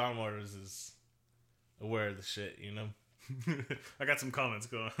John Waters is aware of the shit, you know. I got some comments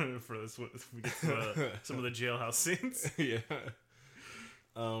going for this. If we get to some of the jailhouse scenes. Yeah.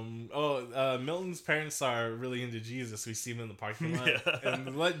 Milton's parents are really into Jesus. We see him in the parking lot. Yeah.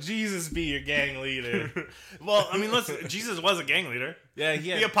 And let Jesus be your gang leader. Well, I mean, Jesus was a gang leader. Yeah,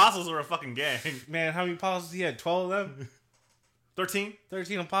 the apostles were a fucking gang. Man, how many apostles he had? 12 of them? 13?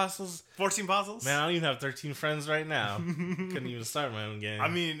 13 apostles? 14 apostles? Man, I don't even have 13 friends right now. Couldn't even start my own gang. I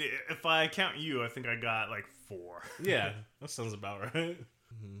mean, if I count you, I think I got like 4. Yeah, that sounds about right.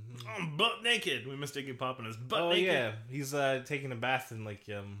 I'm butt naked. We missed Iggy Pop and his butt naked. Oh, yeah. He's taking a bath in, like,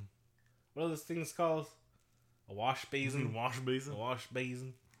 what are those things called? A wash basin? Wash basin? A wash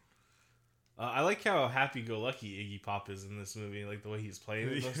basin. I like how happy-go-lucky Iggy Pop is in this movie, like the way he's playing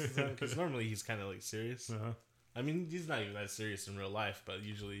it most of the time, because normally he's kind of, like, serious. Uh-huh. I mean, he's not even that serious in real life, but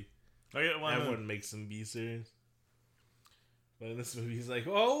usually well, everyone makes him be serious. But in this movie, he's like,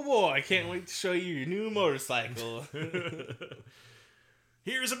 oh boy, I can't wait to show you your new motorcycle.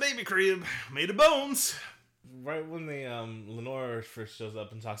 Here's a baby crib made of bones. Right when Lenore first shows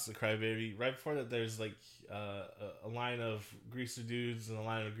up and talks to Crybaby, right before that, there's like a line of greaser dudes and a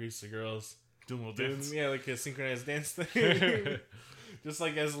line of greaser girls doing a little dance. Yeah, like a synchronized dance thing. Just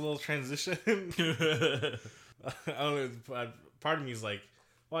like as a little transition. I don't know. Part of me is like,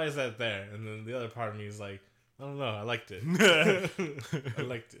 why is that there? And then the other part of me is like, I don't know. I liked it. I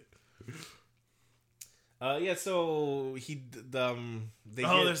liked it. Yeah, so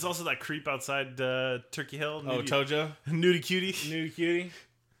there's also that creep outside Turkey Hill. Tojo? Nudie cutie. Nudie cutie.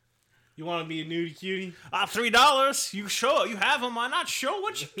 You want to be a nudie cutie? $3. You have them. Why not show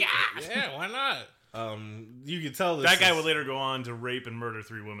what you got? Yeah, why not? You could tell that guy would later go on to rape and murder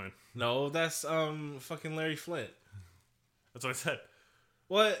 3 women. No, that's fucking Larry Flint. That's what I said.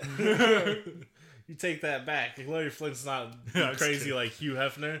 What? You take that back. Larry Flint's not crazy like Hugh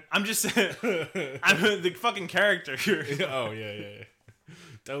Hefner. I'm just saying. I'm the fucking character here. Oh, yeah.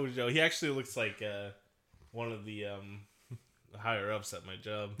 Dojo. He actually looks like one of the higher-ups at my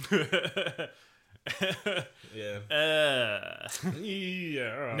job. Yeah.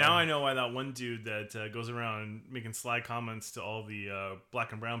 Yeah. Now I know why that one dude that goes around making sly comments to all the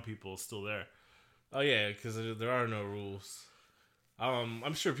black and brown people is still there. Oh, yeah, because there are no rules.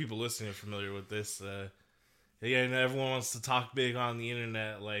 I'm sure people listening are familiar with this. And everyone wants to talk big on the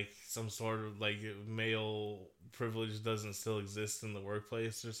internet, like some sort of like male privilege doesn't still exist in the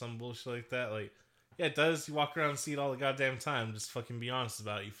workplace or some bullshit like that. Like, yeah, it does. You walk around and see it all the goddamn time. Just fucking be honest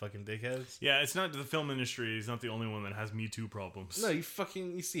about it, you fucking dickheads. Yeah, it's not the film industry. It's not the only one that has Me Too problems. No, you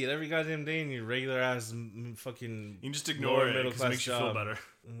see it every goddamn day in your regular ass fucking. You can just ignore it because it makes you feel better.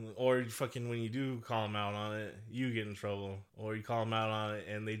 Or fucking when you do call them out on it, you get in trouble. Or you call them out on it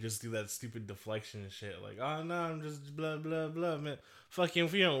and they just do that stupid deflection and shit. Like, oh no, I'm just blah blah blah, man. Fucking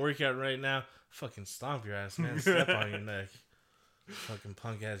if you don't work out right now, fucking stomp your ass, man. Step on your neck. Fucking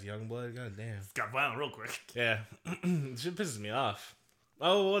punk ass young blood, goddamn. Got violent real quick. Yeah, shit pisses me off.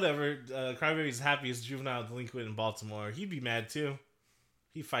 Oh, whatever. Crybaby's happiest juvenile delinquent in Baltimore. He'd be mad too.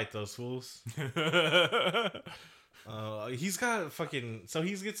 He'd fight those fools. He's got fucking. So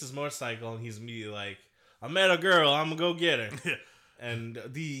he gets his motorcycle and he's immediately like, "I met a girl. I'm gonna go get her." And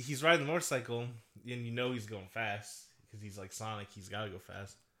he's riding the motorcycle and you know he's going fast because he's like Sonic. He's gotta go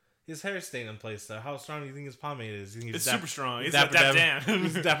fast. His hair's staying in place though. How strong do you think his pomade is? It's super strong. He's Dapper Dan.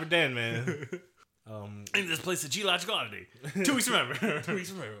 He's Dapper Dan, man. In this place, a geological oddity. 2 weeks from ever. 2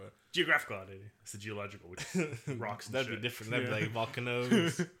 weeks from ever. Geographical oddity. It's the geological, which rocks and That'd shit. be different. That'd be like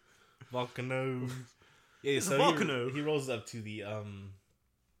volcanoes. Volcanoes. Yeah, it's so a volcano. He rolls up to the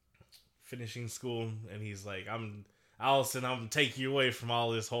finishing school and he's like, Allison, I'm gonna take you away from all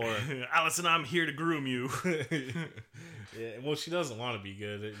this horror. Allison, I'm here to groom you. Yeah, well, she doesn't want to be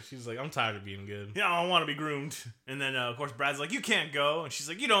good. She's like, I'm tired of being good. Yeah, I want to be groomed. And then, of course, Brad's like, you can't go. And she's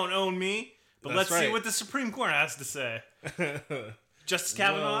like, you don't own me. But let's see what the Supreme Court has to say. Justice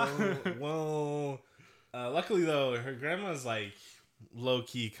Kavanaugh? Luckily, though, her grandma's like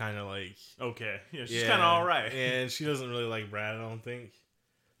low-key kind of like... Okay. Yeah, she's kind of all right. And she doesn't really like Brad, I don't think.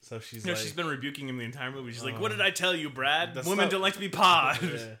 So she's like... she's been rebuking him the entire movie. She's like, what did I tell you, Brad? Women don't like to be pawed.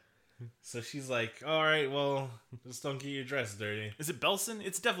 Yeah. So she's like, all right, well, just don't get your dress dirty. Is it Belson?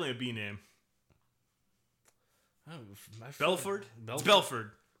 It's definitely a B name. Oh, Belford? It's Belford.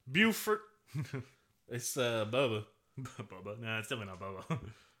 Buford. It's Bubba. Bubba? Nah, it's definitely not Bubba.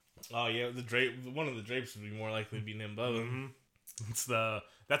 Oh yeah, one of the drapes would be more likely to be named Bubba. Mm-hmm.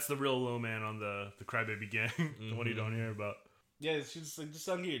 That's the real low man on the Crybaby gang. The one you don't hear about. Yeah, she's like, just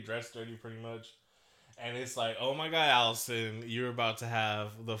don't get your dress dirty, pretty much. And it's like, oh my god, Allison, you're about to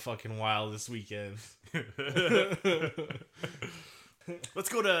have the fucking wildest weekend. Let's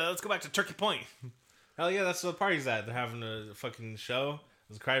go back to Turkey Point. Hell yeah, that's what the party's at. They're having a fucking show.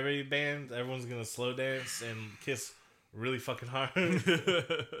 There's a Crybaby band. Everyone's gonna slow dance and kiss really fucking hard.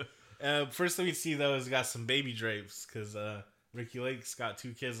 First thing we see though is got some baby drapes because Ricky Lake's got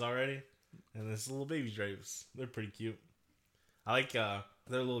 2 kids already, and there's little baby drapes. They're pretty cute. I like they're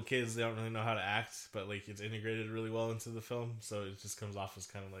little kids. They don't really know how to act, but like it's integrated really well into the film, so it just comes off as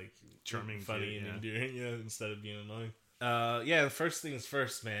kind of like charming, funny, and endearing, instead of being annoying. The first things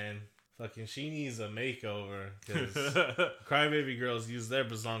first, man. Fucking, she needs a makeover because Crybaby girls use their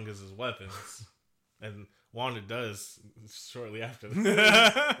bazongas as weapons, and Wanda does shortly after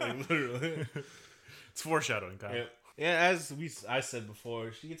that. Like, literally, it's foreshadowing, Kyle. Yeah, I said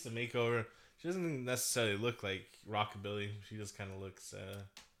before, she gets a makeover. She doesn't necessarily look like rockabilly. She just kind of looks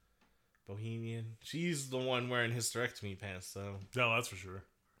bohemian. She's the one wearing hysterectomy pants, though. No, that's for sure.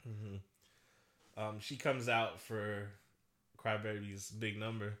 Mm-hmm. She comes out for Crybaby's big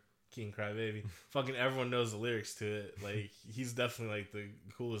number. King Crybaby. Fucking everyone knows the lyrics to it. Like, he's definitely like the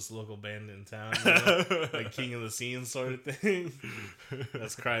coolest local band in town. You know? Like king of the scene sort of thing.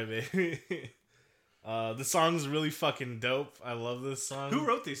 That's Crybaby. The song's really fucking dope. I love this song. Who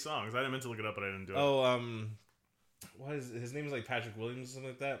wrote these songs? I meant to look it up, but I didn't do it. What is his name? Is like Patrick Williams or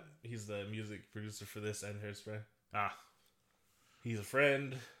something like that. He's the music producer for this and Hairspray. He's a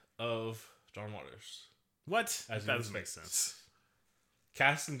friend of John Waters. What? That doesn't make sense.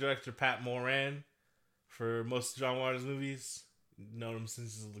 Casting director Pat Moran for most of John Waters' movies. Known him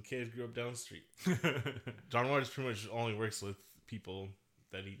since he was a little kid. Grew up down the street. John Waters pretty much only works with people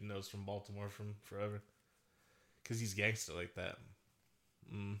that he knows from Baltimore from forever. Because he's gangster like that.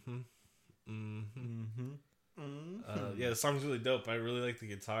 The song's really dope. I really like the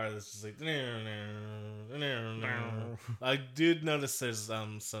guitar. That's just like... I did notice there's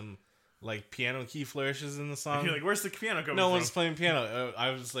some... like piano key flourishes in the song. You're like, where's the piano coming from? No one's playing piano. I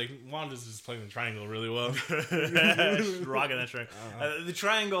was like, Wanda's just playing the triangle really well. Rocking that triangle. The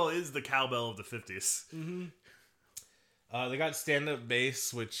triangle is the cowbell of the 50s. They got stand-up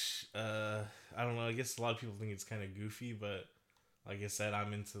bass, which I don't know. I guess a lot of people think it's kind of goofy, but like I said,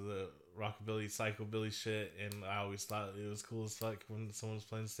 I'm into the rockabilly, psychobilly shit, and I always thought it was cool as fuck when someone's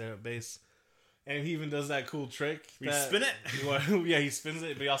playing stand-up bass. And he even does that cool trick. Spin it? Yeah, he spins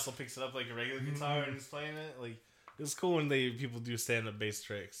it, but he also picks it up like a regular guitar and he's playing it. Like, it's cool when people do stand-up bass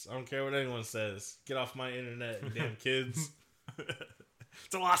tricks. I don't care what anyone says. Get off my internet, you damn kids.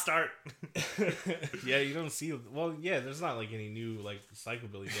 It's a lost art. Yeah, you don't see... Well, yeah, there's not like any new like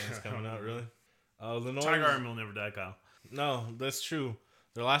psychobilly bands coming out, really. Tiger Army will never die, Kyle. No, that's true.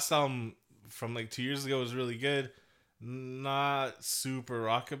 Their last album from like 2 years ago was really good. Not super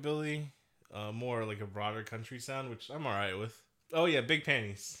rockabilly. More like a broader country sound, which I'm alright with. Oh yeah, big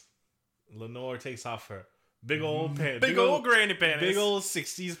panties. Lenore takes off her big old panties. Big old granny panties. Big old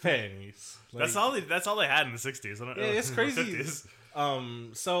 60s panties. Like, that's all they had in the 60s. Yeah, it's crazy.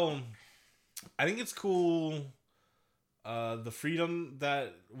 So I think it's cool the freedom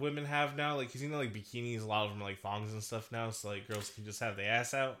that women have now. Like, cause like bikinis, a lot of them are like thongs and stuff now, so like girls can just have their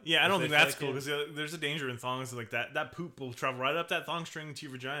ass out. Yeah, I don't think that's cool because there's a danger in thongs like that poop will travel right up that thong string to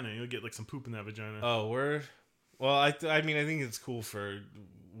your vagina and you'll get like some poop in that vagina. Oh, word. Well, I think it's cool for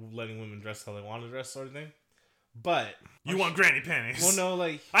letting women dress how they want to dress, sort of thing. But you want granny panties? Well, no,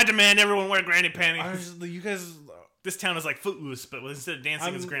 like I demand everyone wear granny panties. You guys, this town is like Footloose, but instead of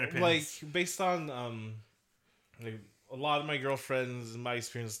dancing, it's granny panties. Like based on like a lot of my girlfriends and my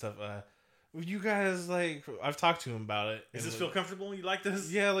experience and stuff. You guys, like, I've talked to him about it. Does this feel comfortable? You like this?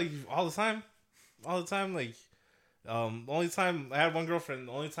 Yeah, like all the time. Like, only time I had one girlfriend.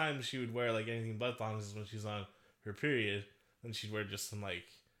 The only time she would wear like anything but thongs is when she's on her period. Then she'd wear just some like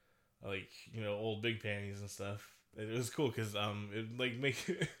old big panties and stuff. It was cool because it like make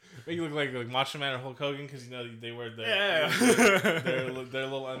you look like Macho Man or Hulk Hogan because they wear their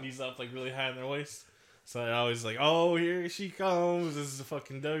little undies up like really high in their waist. So I always like, oh, here she comes. This is a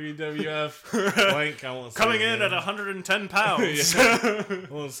fucking WWF blank. I won't say coming in at 110 pounds. I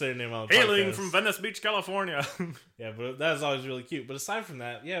won't say her name on the hailing podcast. from Venice Beach, California. Yeah, but that was always really cute. But aside from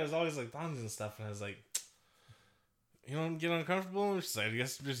that, yeah, it was always like thongs and stuff. And I was like, you don't get uncomfortable? She's like, I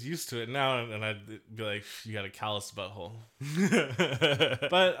guess I'm just used to it now. And I'd be like, you got a callous butthole.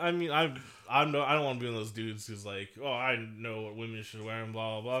 But I mean, I don't want to be one of those dudes who's like, oh, I know what women should wear and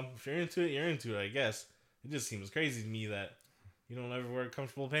blah, blah, blah. If you're into it, you're into it, I guess. It just seems crazy to me that you don't ever wear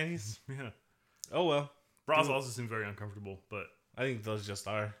comfortable panties. Yeah. Oh, well. Bras also seem very uncomfortable, but... I think those just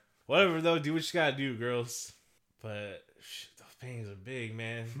are. Whatever, though. Do what you gotta do, girls. But, those panties are big,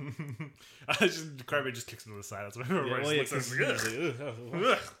 man. Crybaby just kicks him to the side. That's what I remember.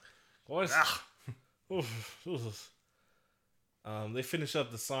 Yeah, what? They finish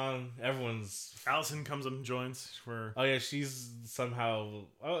up the song. Everyone's Allison comes up and joins for. Oh yeah, she's somehow.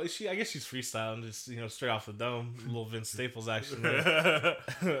 Oh, I guess she's freestyling, just straight off the dome. Little Vince Staples action. There.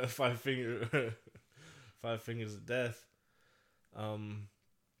 Five fingers of death.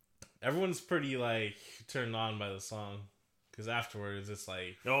 Everyone's pretty like turned on by the song, because afterwards it's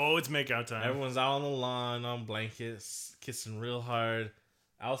like, oh, it's makeout time. Everyone's out on the lawn on blankets, kissing real hard.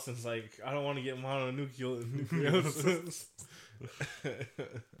 Allison's like, I don't want to get mononucleosis.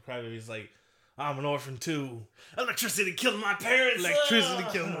 Crybaby's like, I'm an orphan too. Electricity killed my parents. Electricity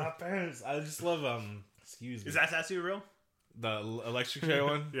killed my parents. I just love excuse me. Is that tattoo real? The electric chair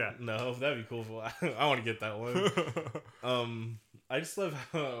one? Yeah. No, that'd be cool. I want to get that one. I just love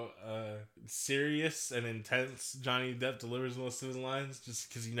how serious and intense Johnny Depp delivers most of his lines, just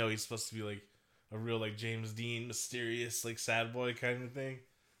because he's supposed to be like a real like James Dean, mysterious like sad boy kind of thing,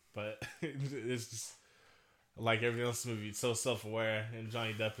 but it's just like everything else in the movie. It's so self-aware, and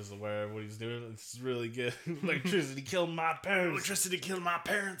Johnny Depp is aware of what he's doing. It's really good. Electricity killed my parents. Electricity killed my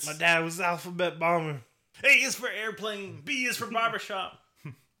parents. My dad was alphabet bomber. A is for airplane. B is for barbershop.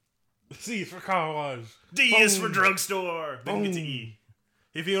 C is for car wash. D Boom. is for drugstore. Then get to Boom. E.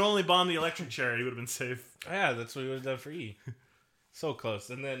 If he had only bombed the electric chair, he would have been safe. Yeah, that's what he would have done for E. So close.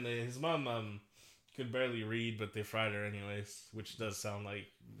 And then his mom could barely read, but they fried her anyways, which does sound like,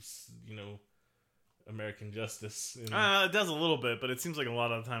 American justice. It does a little bit, but it seems like a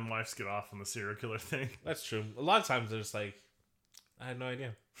lot of the time wives get off on the serial killer thing. That's true. A lot of times they're just like, I had no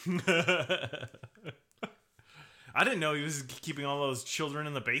idea. I didn't know he was keeping all those children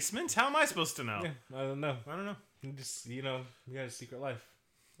in the basement. How am I supposed to know? Yeah, I don't know. You Just, you got a secret life.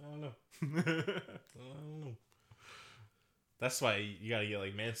 I don't know. That's why you gotta get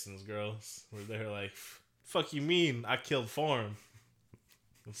like Manson's girls, where they're like, fuck you mean? I killed Form.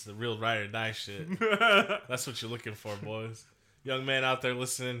 It's the real ride or die shit. That's what you're looking for, boys. Young man out there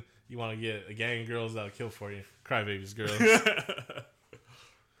listening, you want to get a gang of girls that'll kill for you. Crybabies girls.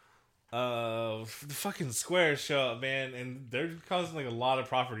 The fucking squares show up, man, and they're causing like a lot of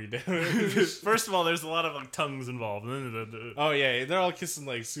property damage. First of all, there's a lot of like tongues involved. Oh yeah, they're all kissing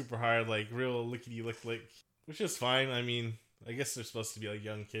like super hard, like real lickety lick, which is fine. I mean, I guess they're supposed to be like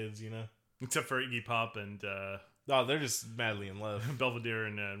young kids, Except for Iggy Pop and No, they're just madly in love. Belvedere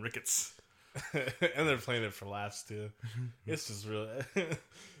and Ricketts. And they're playing it for laughs too. It's just really.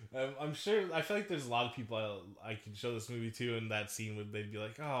 I'm sure. I feel like there's a lot of people I could show this movie to, and that scene would they'd be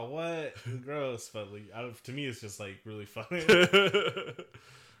like, "Oh, what? Gross!" But like, to me, it's just like really funny.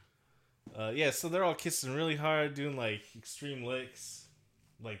 Yeah, so they're all kissing really hard, doing like extreme licks,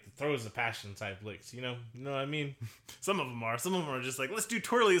 like the throws of passion type licks. You know what I mean? Some of them are. Some of them are just like, let's do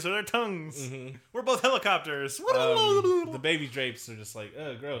twirlies with our tongues. Mm-hmm. We're both helicopters. The baby drapes are just like,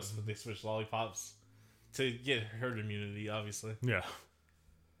 oh, gross, but they switch lollipops to get herd immunity, obviously. Yeah.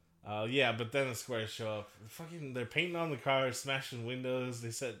 Yeah, but then the squares show up. They're painting on the car, smashing windows.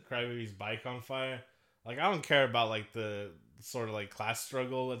 They set Crybaby's bike on fire. Like, I don't care about like the sort of like class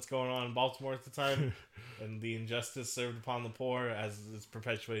struggle that's going on in Baltimore at the time, and the injustice served upon the poor as it's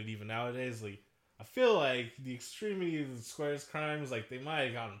perpetuated even nowadays. Like, I feel like the extremity of the squares crimes, like they might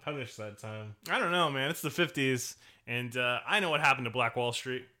have gotten punished that time. I don't know, man. It's the 50s, and I know what happened to Black Wall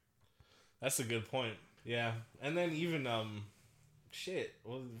Street. That's a good point. Yeah, and then even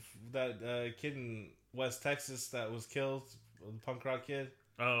that kid in West Texas that was killed, the punk rock kid.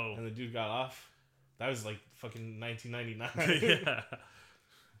 Oh, and the dude got off. That was like fucking 1999.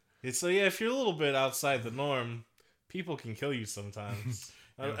 Yeah. So yeah, if you're a little bit outside the norm, people can kill you sometimes.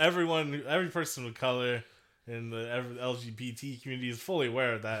 Yeah. Every person of color in the LGBT community is fully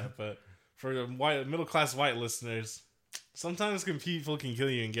aware of that. But for the middle class white listeners, sometimes people can kill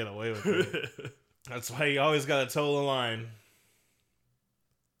you and get away with it. That's why you always gotta toe the line.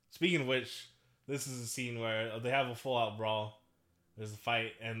 Speaking of which, this is a scene where they have a full out brawl. There's a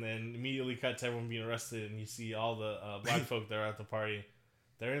fight, and then immediately cut to everyone being arrested, and you see all the black folk that are at the party.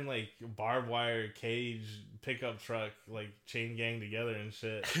 They're in like barbed wire cage pickup truck, like chain gang together and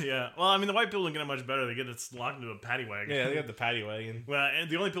shit. Yeah. Well, I mean, the white people don't get it much better. They get it locked into a paddy wagon. Yeah, they got the paddy wagon. Well,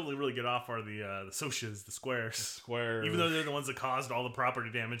 and the only people that really get off are the socias, the squares. Even though they're the ones that caused all the property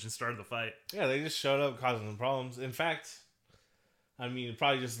damage and started the fight. Yeah, they just showed up causing the problems. In fact, I mean,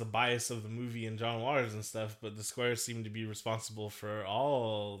 probably just the bias of the movie and John Waters and stuff, but the squares seem to be responsible for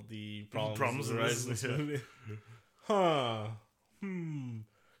all the problems in this movie. Huh.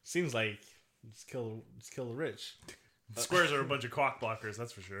 Seems like just kill the rich. The squares are a bunch of cock blockers,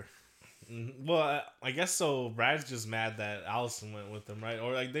 that's for sure. Well, I guess so. Brad's just mad that Allison went with them, right?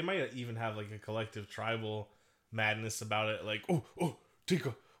 Or like they might even have like a collective tribal madness about it. Like, oh,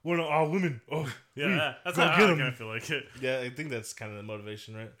 Tika, One of our women. Oh, yeah, that's go how get I 'em. kind of feel like it. Yeah, I think that's kind of the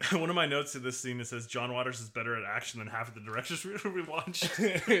motivation, right? One of my notes to this scene, it says John Waters is better at action than half of the directors we watched.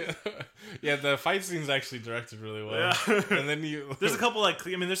 Yeah, the fight scene's actually directed really well. Yeah. And then There's a couple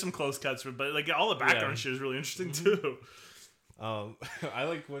there's some close cuts, but like all the background shit is really interesting too. I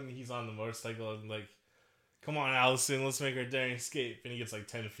like when he's on the motorcycle and like, come on, Allison, let's make our daring escape. And he gets like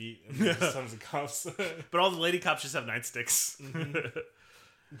 10 feet and there's tons of cops. But all the lady cops just have nightsticks.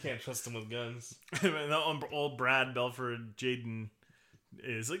 You can't trust them with guns. And the old Brad Belford Jaden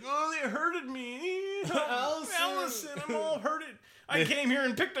is like, oh, they hurted me. Allison, I'm all hurted. I came here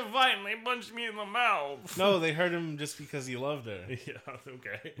and picked a fight and they punched me in the mouth. No, they hurt him just because he loved her. Yeah,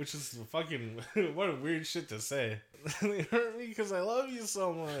 okay. Which is fucking, what a weird shit to say. They hurt me because I love you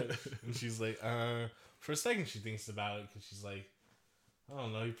so much. And she's like, for a second she thinks about it because she's like, I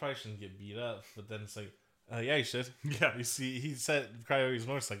don't know, you probably shouldn't get beat up. But then it's like, yeah, you should. Yeah. You see, he set Crybaby's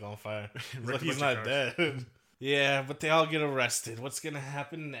motorcycle on fire. Wrecked a He's bunch not of dead. Yeah, but they all get arrested. What's gonna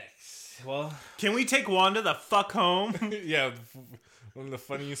happen next? Well, Can we take Wanda the fuck home? yeah, one of the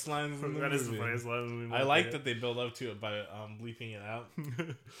funniest lines in the That movie. is the funniest line in the movie. I like that they build up to it by bleeping it out.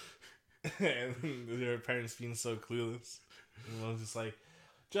 And their parents being so clueless. And I was just like,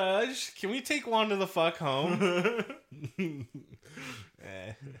 Judge, can we take Wanda the fuck home?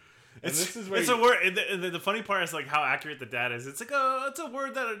 And this is where it's a word. The funny part is like how accurate the dad is. It's like it's a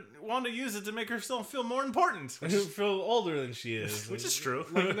word that Wanda uses to make herself feel more important, I feel older than she is, which is true.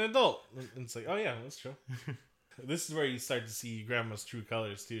 like an adult. And it's like, oh yeah, that's true. This is where you start to see Grandma's true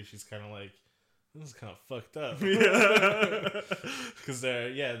colors too. She's kind of like, this is kind of fucked up. Yeah. Because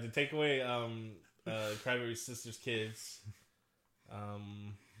they take away Crybaby's sister's kids.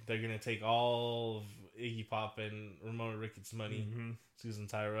 They're gonna take all of Iggy Pop and Ramona Ricketts' money. Mm-hmm. Susan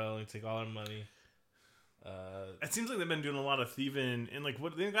Tyrell, and take all her money. It seems like they've been doing a lot of thieving, and like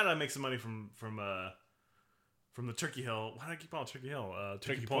what they gotta make some money from the Turkey Hill. Why do I keep calling it Turkey Hill?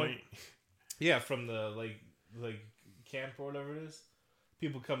 Turkey Point. Yeah, from the like camp or whatever it is.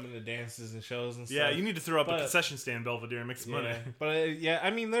 People come into dances and shows and stuff. Yeah, you need to throw up a concession stand, Belvedere, and make some money. But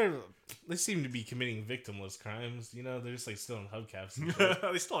I mean, they seem to be committing victimless crimes. You know, they're just like stealing hubcaps. And shit.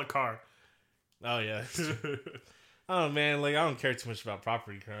 They stole a car. Oh yeah. Oh man, like I don't care too much about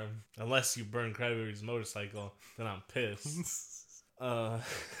property crime unless you burn Crybaby's motorcycle. Then I'm pissed.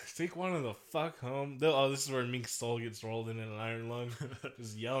 Take one of the fuck home. This is where Mink's soul gets rolled in an iron lung,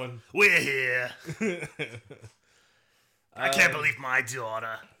 just yelling. We're here. I can't believe my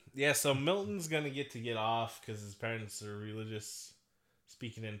daughter. Yeah, so Milton's gonna get off because his parents are religious,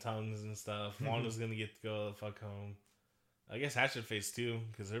 speaking in tongues and stuff. Wanda's gonna get to go the fuck home. I guess Hatchetface too,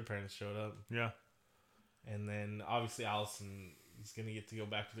 because her parents showed up. Yeah. And then obviously Allison is gonna get to go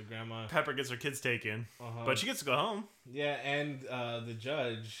back to the grandma. Pepper gets her kids taken, but she gets to go home. Yeah, and the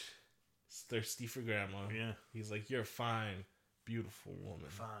judge is thirsty for grandma. Yeah. He's like, "You're a fine, beautiful woman.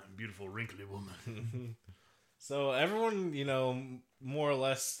 Fine, beautiful, wrinkly woman." So everyone, more or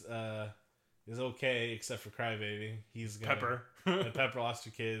less is okay except for Crybaby. He's gonna, Pepper. And Pepper lost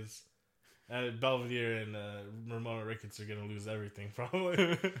her kids. Belvedere and Ramona Ricketts are gonna lose everything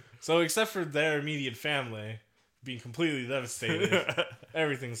probably. So except for their immediate family being completely devastated,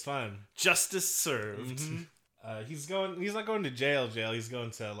 everything's fine. Justice served. Mm-hmm. He's not going to jail. He's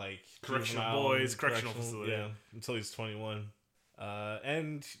going to like correctional facility. Yeah, until he's 21.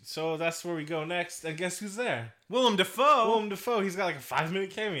 And so that's where we go next. And guess who's there? Willem Dafoe. He's got like a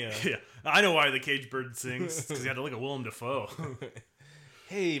 5-minute cameo. Yeah, I know why the cage bird sings. Because he had to look at Willem Dafoe.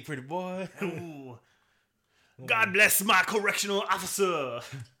 Hey, pretty boy. Ooh. God bless my correctional officer.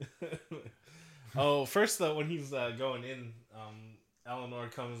 Oh, first though, when he's going in, Eleanor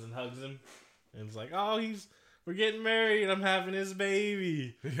comes and hugs him, and it's like, "Oh, we're getting married. I'm having his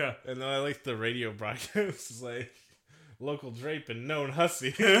baby." Yeah, and then I like the radio broadcast. It's like local drape and known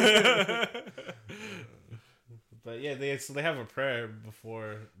hussy. But yeah, they have a prayer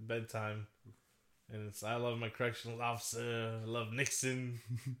before bedtime. And it's, I love my correctional officer. I love Nixon.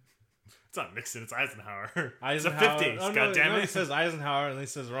 It's not Nixon. It's Eisenhower. It's the 50s. Oh, God damn it. He says Eisenhower, and then he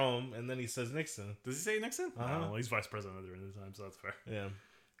says Rome, and then he says Nixon. Does he say Nixon? Uh-huh. Oh, well, he's vice president during the time, so that's fair. Yeah.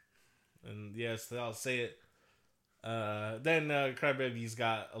 And yes, I'll say it. Then Crybaby's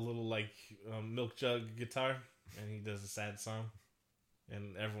got a little like milk jug guitar, and he does a sad song,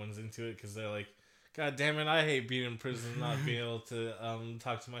 and everyone's into it because they're like, "God damn it, I hate being in prison and not being able to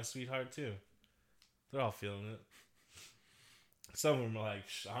talk to my sweetheart too." They're all feeling it. Some of them are like,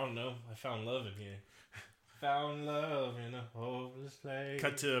 I don't know, I found love in here. Found love in a hopeless place.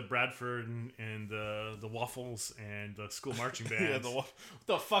 Cut to Bradford and the Waffles and the school marching band. What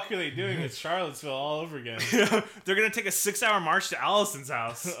the fuck are they doing? It's Charlottesville all over again. They're gonna take a 6-hour march to Allison's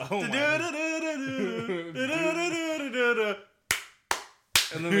house. Oh my.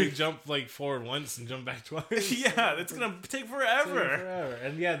 And then they jump like forward once and jump back twice. Yeah, it's gonna take forever.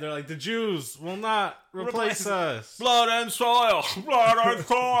 And yeah, they're like, the Jews will not replace us. Blood and soil. Blood and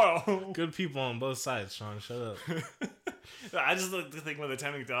soil. Good people on both sides, Sean. Shut up. I just like to think when they're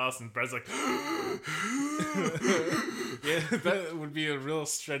timing to Allison, Brad's like, yeah, that would be a real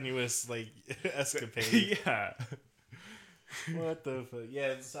strenuous like escapade. yeah. What the fuck? Yeah,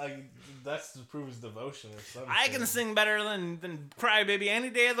 it's like that's to prove his devotion or something. I can sing better than Crybaby any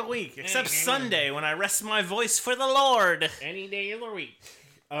day of the week, except Sunday when I rest my voice for the Lord. Any day of the week.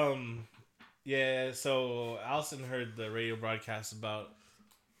 Yeah. So Allison heard the radio broadcast about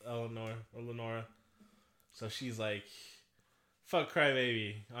Lenora. So she's like, "Fuck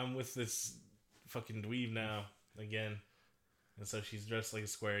Crybaby, I'm with this fucking dweeb now again." And so she's dressed like a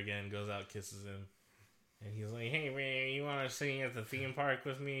square again, goes out, kisses him. And he's like, "Hey man, you want to sing at the theme park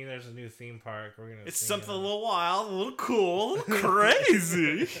with me? There's a new theme park. We're gonna. It's sing something a little wild, a little cool, a little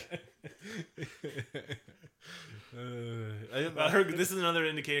crazy." I heard this is another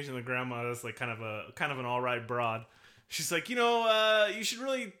indication that grandma is like kind of an all right broad. She's like, you should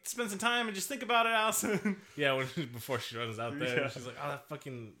really spend some time and just think about it, Allison. Yeah, before she runs out there, she's like, "Oh, that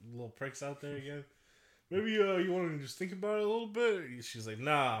fucking little prick's out there again. Maybe you want to just think about it a little bit." She's like,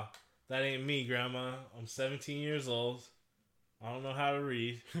 "Nah. That ain't me, Grandma. I'm 17 years old. I don't know how to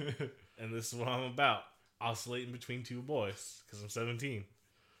read. And this is what I'm about. Oscillating between two boys. Because I'm 17.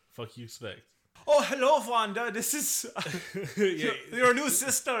 Fuck you expect." "Oh, hello, Wanda. This is your new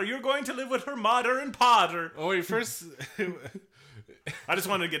sister. You're going to live with her mother and Potter." Oh, wait, first... I just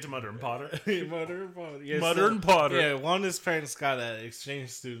wanted to get to Mother and Potter. Mother and Potter. Yeah, Mother and Potter. Yeah, Wanda's parents got an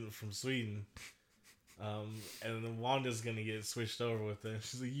exchange student from Sweden. And then Wanda's gonna get switched over with them.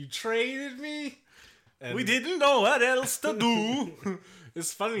 She's like, "You traded me?" And we didn't know what else to do.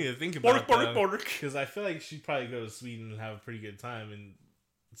 It's funny to think about Bork. because I feel like she'd probably go to Sweden and have a pretty good time in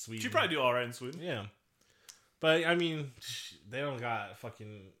Sweden. She'd probably do all right in Sweden. Yeah. But, I mean, they don't got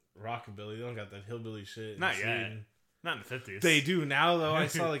fucking rockabilly. They don't got that hillbilly shit. Not yet. Not in the 50s. They do now, though. I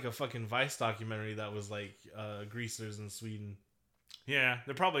saw, like, a fucking Vice documentary that was, like, greasers in Sweden. Yeah,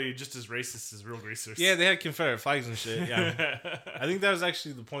 they're probably just as racist as real greasers. Yeah, they had Confederate flags and shit. Yeah. I think that was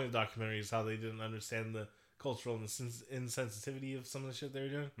actually the point of the documentary is how they didn't understand the cultural insensitivity of some of the shit they were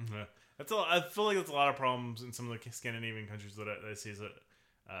doing. Mm-hmm. I feel like that's a lot of problems in some of the Scandinavian countries that I see is that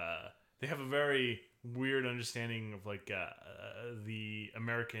they have a very weird understanding of like the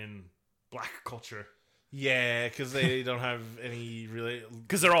American black culture. Yeah, because they don't have any really...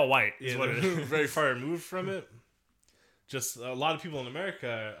 Because they're all white. Yeah, what it is. Very far removed from it. Just a lot of people in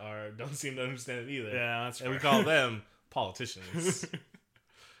America don't seem to understand it either. Yeah, that's and we call them politicians.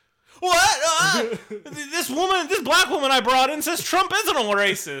 What? This black woman I brought in says Trump isn't a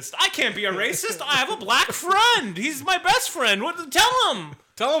racist. I can't be a racist. I have a black friend. He's my best friend. What? Tell him.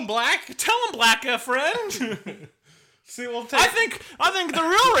 Tell him, black. Tell him, black friend. See, we'll I think the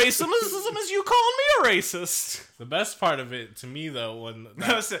real racism is you calling me a racist. The best part of it to me, though, when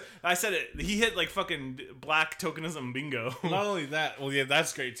I said it, he hit like fucking black tokenism bingo. Not only that, well, yeah,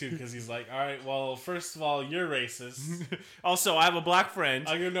 that's great too, because he's like, all right, well, first of all, you're racist. Also, I have a black friend.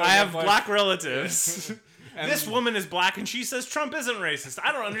 I have black relatives. This woman is black, and she says Trump isn't racist.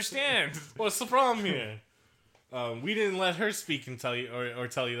 I don't understand. What's the problem here? We didn't let her speak and tell you or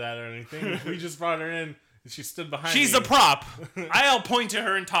tell you that or anything. We just brought her in. She stood behind She's me. a prop. I'll point to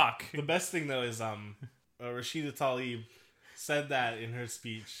her and talk. The best thing, though, is Rashida Tlaib said that in her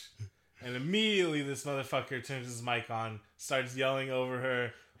speech. And immediately this motherfucker turns his mic on, starts yelling over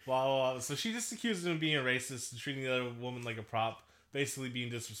her, blah, blah, blah. So she just accused him of being racist and treating the other woman like a prop, basically being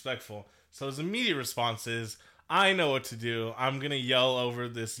disrespectful. So his immediate response is, I know what to do. I'm going to yell over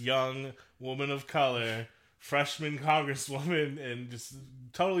this young woman of color, freshman congresswoman, and just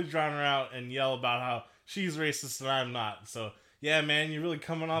totally drown her out and yell about how she's racist and I'm not. So, yeah, man, you're really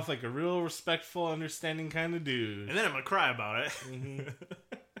coming off like a real respectful, understanding kind of dude. And then I'm going to cry about it. Mm-hmm.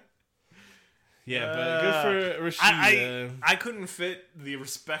 Yeah, but good for Rashida. I couldn't fit the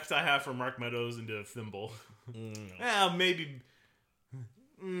respect I have for Mark Meadows into a thimble. Well, maybe...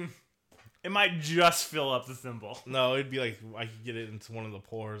 it might just fill up the thimble. No, it'd be like I could get it into one of the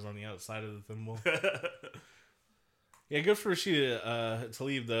pores on the outside of the thimble. Yeah, good for Rashida to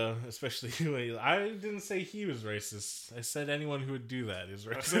leave, though, especially when I didn't say he was racist. I said anyone who would do that is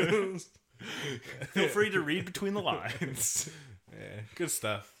racist. Feel free to read between the lines. Yeah, good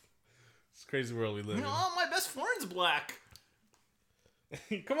stuff. It's a crazy world we live in. Oh, my best friend's black.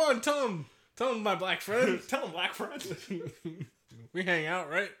 Come on, tell him, my black friend. Tell him, black friend. We hang out,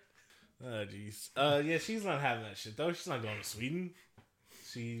 right? Oh, jeez. Yeah, she's not having that shit, though. She's not going to Sweden.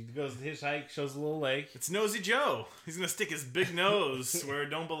 She goes to hitchhike, shows a little leg. It's Nosy Joe. He's gonna stick his big nose where it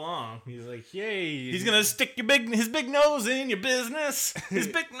don't belong. He's like, yay. He's gonna stick his big nose in your business. His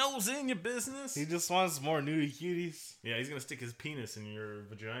big nose in your business. He just wants more nudie cuties. Yeah, he's gonna stick his penis in your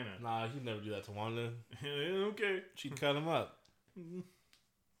vagina. Nah, he'd never do that to Wanda. Okay. She'd cut him up.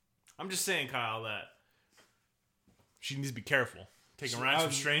 I'm just saying, Kyle, that she needs to be careful. Taking rides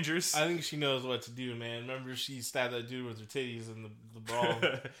from strangers. I think she knows what to do, man. Remember, she stabbed that dude with her titties in the brawl.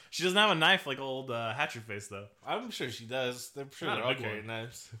 She doesn't have a knife like old Hatchet-Face, though. I'm sure she does. I'm sure they're all carrying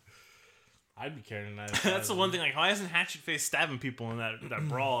knives. I'd be carrying a knife. That's the one thing. Like, why isn't Hatchet-Face stabbing people in that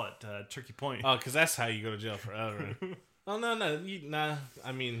brawl at Turkey Point? Oh, because that's how you go to jail forever. Oh, no. Nah.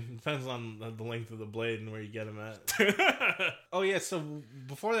 I mean, it depends on the length of the blade and where you get him at. Oh, yeah. So,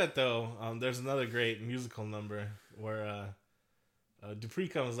 before that, though, there's another great musical number where Dupree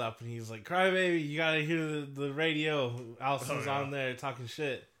comes up and he's like, "Crybaby, you gotta hear the radio. Allison's on there talking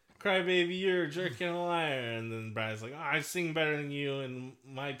shit. Crybaby, you're a jerk and a liar." And then Brad's like, "Oh, I sing better than you, and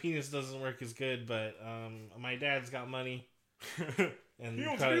my penis doesn't work as good, but my dad's got money." And he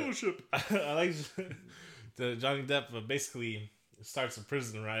owns a dealership. I like the Johnny Depp basically starts a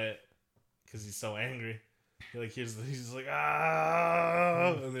prison riot because he's so angry. He's just like,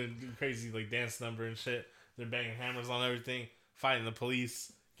 "Ah!" And then do crazy like dance number and shit. They're banging hammers on everything. Fighting the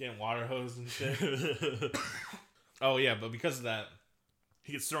police, getting water hose and shit. Oh, yeah, but because of that,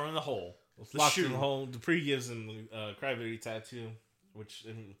 he gets thrown in the hole. Locked in the hole. Dupree gives him a Crybaby tattoo. Which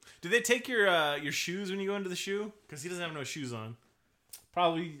do they take your shoes when you go into the shoe? Because he doesn't have no shoes on.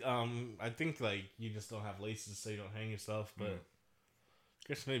 Probably. I think like you just don't have laces, so you don't hang yourself. But I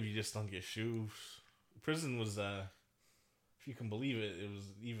guess maybe you just don't get shoes. Prison was, if you can believe it, it was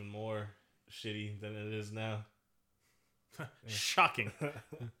even more shitty than it is now. Shocking.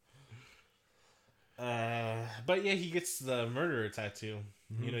 But yeah, he gets the murderer tattoo.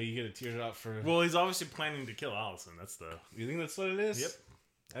 Mm-hmm. You know, you get a teardrop for. Well, he's obviously planning to kill Allison. That's the. You think that's what it is? Yep.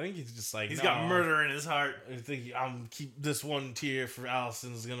 I think he's just like he's got murder in his heart. I think I'm keep this one tear for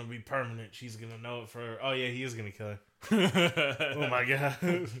Allison is gonna be permanent. She's gonna know it for. Oh yeah, he is gonna kill her. Oh my god!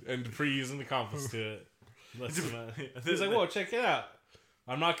 And Dupree is an accomplice to it. He's like, "Whoa, check it out.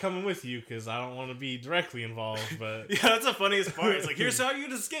 I'm not coming with you because I don't want to be directly involved." But yeah, that's the funniest part. It's like, here's how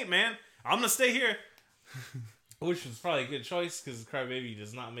you'd escape, man. I'm gonna stay here. Which was probably a good choice because Crybaby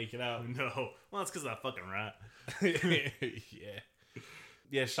does not make it out. No, well, it's because of that fucking rat.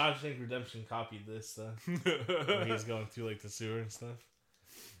 Yeah. Shawshank Redemption copied this stuff when he's going through like the sewer and stuff.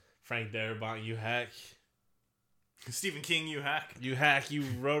 Frank Darabont, you hack. Stephen King, you hack. You hack. You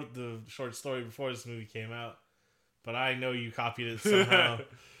wrote the short story before this movie came out. But I know you copied it somehow.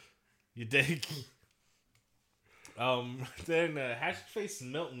 You dig? Then Hatchet-Face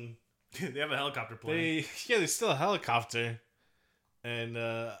and Milton. They have a helicopter plane. There's still a helicopter. And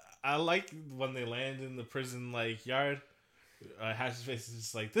I like when they land in the prison like yard. Hatchet-Face is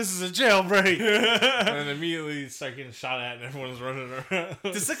just like, "This is a jailbreak." And then immediately start getting shot at and everyone's running around.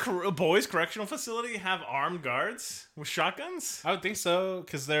 Does the boys' correctional facility have armed guards with shotguns? I would think so,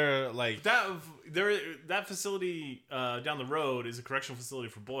 because they're like that facility down the road is a correctional facility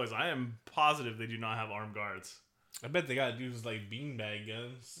for boys. I am positive they do not have armed guards. I bet they got dudes like beanbag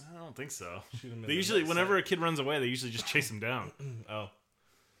guns. I don't think so. They usually, whenever a kid runs away, they usually just chase him down. Oh.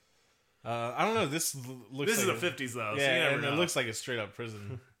 I don't know. This looks. This is the 50s though. Yeah, so you never and know. It looks like a straight up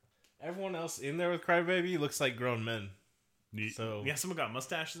prison. Everyone else in there with Crybaby looks like grown men. So yeah, someone got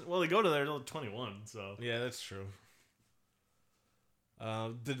mustaches. Well, they go to there till 21. So yeah, that's true.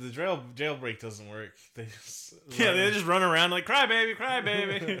 The jailbreak doesn't work. They just run around like Crybaby,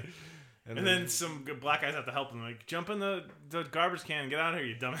 Crybaby. And then some black guys have to help them. Like, jump in the garbage can and get out of here,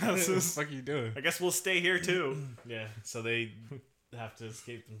 you dumbasses. What the fuck are you doing? I guess we'll stay here too. Yeah, so they have to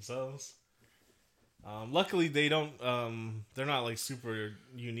escape themselves. Luckily, they don't. They're not like super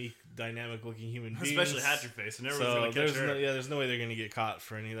unique, dynamic looking human beings. Especially Hatchet-Face, and everyone's gonna catch her. There's no way they're gonna get caught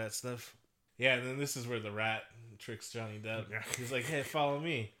for any of that stuff. Yeah, and then this is where the rat tricks Johnny Depp. Yeah. He's like, "Hey, follow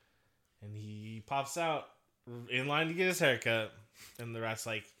me," and he pops out in line to get his haircut, and the rat's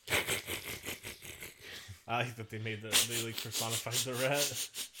like. I like that they personified the rat.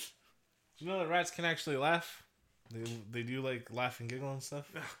 Do you know that rats can actually laugh? They do like laugh and giggle and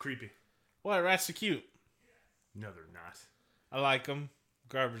stuff. Ugh, creepy. What? Rats are cute. No, they're not. I like them.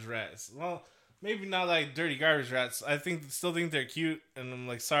 Garbage rats. Well, maybe not like dirty garbage rats. I still think they're cute. And I'm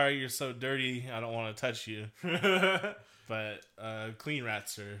like, sorry, you're so dirty. I don't want to touch you. But but clean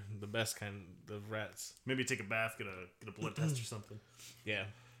rats are the best kind of rats. Maybe take a bath, get a blood test or something. Yeah.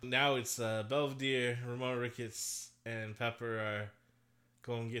 Now it's Belvedere, Ramona Ricketts, and Pepper are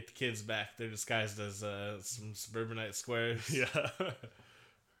going to get the kids back. They're disguised as some suburbanite squares. Yeah.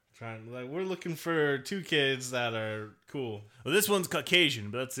 We're looking for 2 kids that are cool. Well, this one's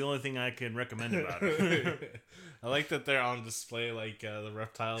Caucasian, but that's the only thing I can recommend about it. I like that they're on display like the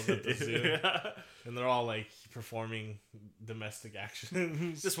reptiles at the zoo. Yeah. And they're all like performing domestic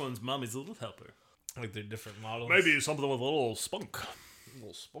actions. This one's Mommy's Little Helper. Like they're different models. Maybe something with a little spunk. A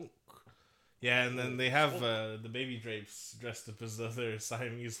little spunk. Yeah, and then they have the baby drapes dressed up as though they're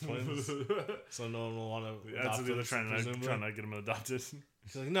Siamese twins. So no one will want to adopt them. They're trying to get them adopted.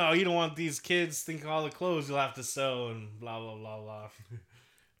 She's like, no, you don't want these kids. Think of all the clothes you'll have to sew and blah, blah, blah, blah.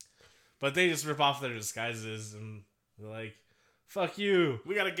 But they just rip off their disguises and they're like, fuck you.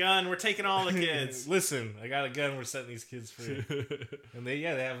 We got a gun. We're taking all the kids. Listen, I got a gun. We're setting these kids free. And they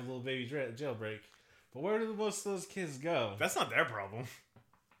have a little baby jailbreak. But where do most of those kids go? That's not their problem.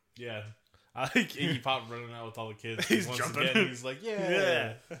 Yeah. I like Iggy Pop running out with all the kids. He's jumping. Again, he's like,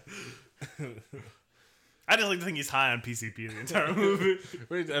 yeah. I just like to think he's high on PCP the entire movie.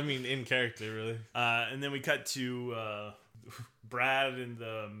 I mean, in character, really. And then we cut to Brad and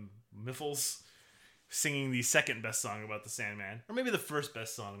the Miffles singing the second best song about the Sandman. Or maybe the first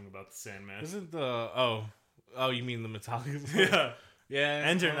best song about the Sandman. Isn't the... Oh, you mean the Metallica song? Yeah. Yeah.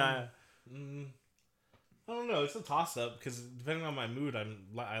 Enter Naya. I don't know. It's a toss-up because depending on my mood,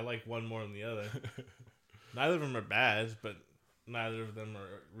 I like one more than the other. Neither of them are bad, but neither of them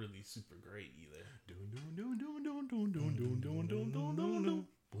are really super great either.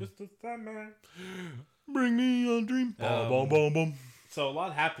 Just the Sandman. Bring me a dream. Boom, boom, boom. So a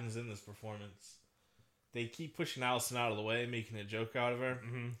lot happens in this performance. They keep pushing Allison out of the way, making a joke out of her.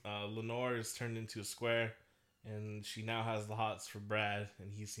 Mm-hmm. Lenore is turned into a square, and she now has the hots for Brad,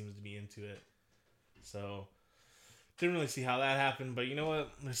 and he seems to be into it. So, didn't really see how that happened, but you know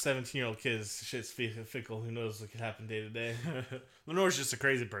what? They're 17-year-old kids. Shit's fickle. Who knows what could happen day to day? Lenore's just a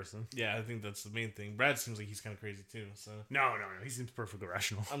crazy person. Yeah, I think that's the main thing. Brad seems like he's kind of crazy too. So No. He seems perfectly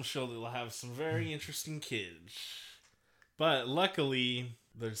rational. I'm sure they'll have some very interesting kids. But luckily,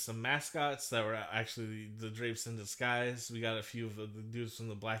 there's some mascots that were actually the drapes in disguise. We got a few of the dudes from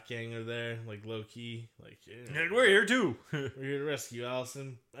the Black Gang are there, like low key, like yeah, we're here too. We're here to rescue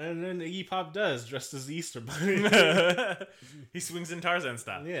Allison. And then Iggy Pop does, dressed as the Easter Bunny. He swings in Tarzan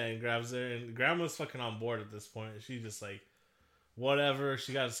style. Yeah, and grabs her. And Grandma's fucking on board at this point. She's just like, whatever.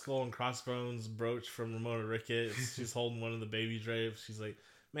 She got a skull and crossbones brooch from Ramona Ricketts. She's holding one of the baby drapes. She's like,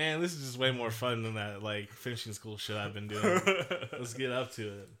 man, this is just way more fun than that like finishing school shit I've been doing. Let's get up to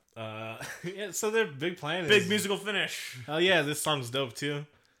it. Yeah, so their big plan is big musical finish. Oh yeah, this song's dope too.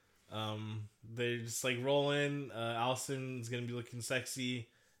 They just like roll in. Allison's gonna be looking sexy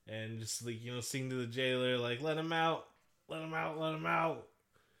and just like sing to the jailer like let him out, let him out, let him out.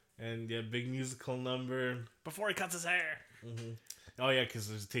 And yeah, big musical number before he cuts his hair. Mm-hmm. Oh yeah, because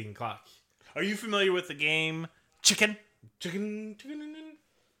there's a ticking clock. Are you familiar with the game Chicken?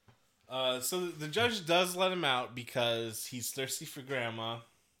 So the judge does let him out because he's thirsty for Grandma.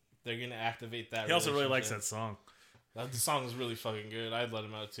 They're gonna activate that. He also really likes that song. The song is really fucking good. I'd let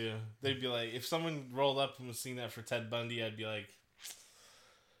him out too. They'd be like, if someone rolled up and was singing that for Ted Bundy, I'd be like,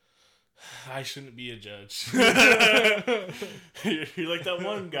 I shouldn't be a judge. You're like that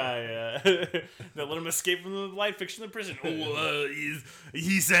one guy that let him escape from the light fiction in prison.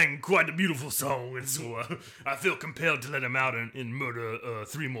 He sang quite a beautiful song, and so I feel compelled to let him out and murder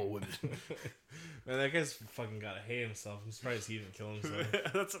 3 more women. Man, that guy's fucking gotta hate himself. I'm surprised he didn't kill himself.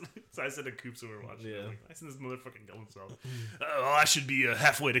 So I said to Coops when we were watching. Yeah. Like, I seen this motherfucking kill himself. I should be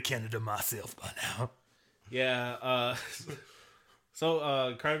halfway to Canada myself by now. Yeah. So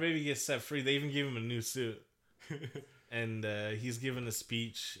Crybaby gets set free. They even give him a new suit. And he's giving a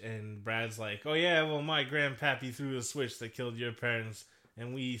speech. And Brad's like, oh yeah, well my grandpappy threw a switch that killed your parents.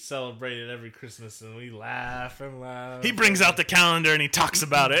 And we celebrate it every Christmas. And we laugh and laugh. He brings out the calendar and he talks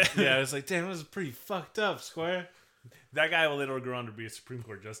about it. Yeah, I was like, damn, this is pretty fucked up, Square. That guy will later grow on to be a Supreme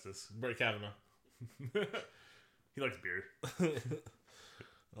Court justice. Brett Kavanaugh. He likes beer.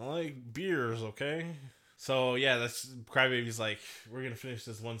 I like beers, okay? So, yeah, that's Crybaby's like, we're going to finish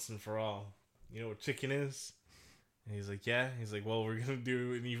this once and for all. You know what chicken is? And he's like, yeah. He's like, well, we're going to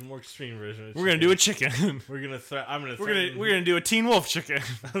do an even more extreme version of chicken. We're going to do a chicken. We're going to We're going to do a Teen Wolf chicken.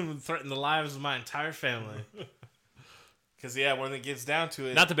 I'm going to threaten the lives of my entire family. Because, yeah, when it gets down to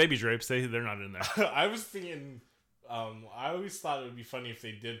it... Not the baby drapes. They're not in there. I was thinking I always thought it would be funny if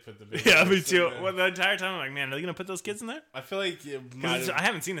they did put the baby. Yeah, me Brooks too. in there. Well, the entire time I'm like, man, are they gonna put those kids in there? I feel like it might Because have, I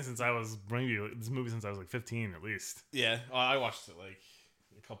haven't seen it since I was this movie since I was like 15 at least. yeah. I watched it like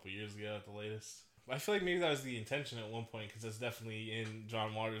a couple years ago at the latest. I feel like maybe that was the intention at one point because it's definitely in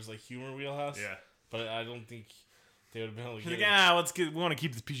John Waters' like humor wheelhouse. Yeah. But I don't think they would have been able to He's get like, we want to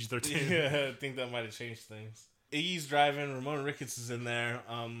keep this PG-13. Yeah, I think that might have changed things. Iggy's driving. Ramona Ricketts is in there.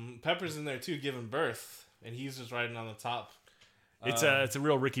 Pepper's in there too, giving birth, and he's just riding on the top. It's a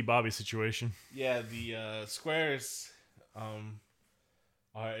real Ricky Bobby situation. Yeah, the squares are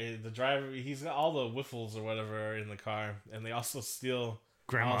the driver. He's got all the wiffles or whatever are in the car, and they also steal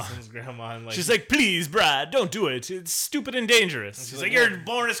Grandma. Allison's grandma. And She's like, please, Brad, don't do it. It's stupid and dangerous. She's like, you're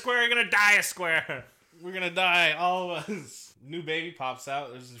born a square, you're gonna die a square. we're gonna die, all of us. New baby pops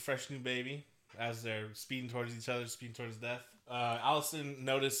out. There's a fresh new baby as they're speeding towards each other, speeding towards death. Allison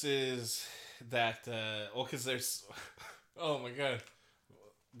notices that, because there's, oh my god,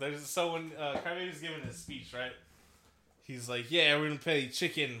 there's someone. Crybaby's giving his speech, right? He's like, yeah, we're gonna play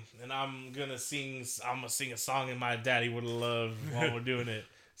chicken, and I'm gonna sing a song in my daddy would have loved while we're doing it.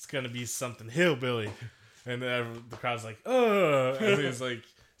 It's gonna be something hillbilly, and then the crowd's like, oh, and he's like,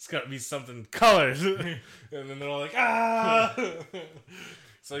 it's gotta be something colored, and then they're all like, ah.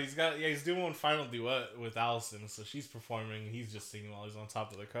 So he's doing one final duet with Allison, so she's performing, and he's just singing while he's on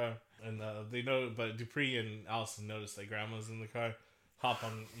top of the car, and they know, but Dupree and Allison notice that Grandma's in the car, hop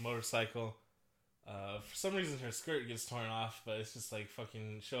on a motorcycle. For some reason her skirt gets torn off, but it's just like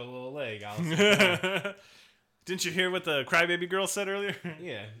fucking show a little leg, Allison. Didn't you hear what the crybaby girl said earlier?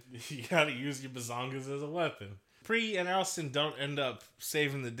 Yeah, you gotta use your bazongas as a weapon. Pre and Allison don't end up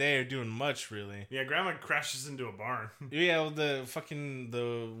saving the day or doing much, really. Yeah, Grandma crashes into a barn. Yeah, well, the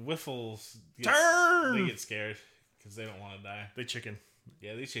whiffles Turn! They get scared because they don't want to die. They chicken.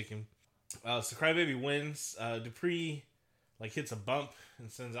 Yeah, they chicken. So Crybaby wins. Dupree hits a bump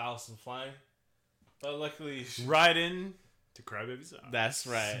and sends Allison flying. But luckily, Right in to Crybaby's house. That's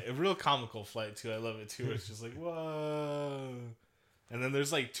right. A real comical flight too. I love it too. It's just like, whoa. And then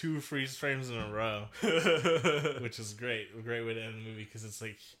there's like 2 freeze frames in a row, which is great. A great way to end the movie because it's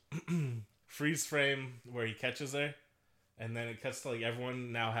like freeze frame where he catches her, and then it cuts to like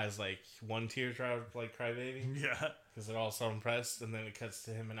everyone now has like 1 teardrop like Crybaby. Yeah. Because they're all so impressed, and then it cuts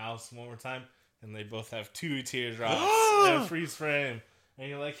to him and Allison one more time, and they both have 2 teardrops in a freeze frame. And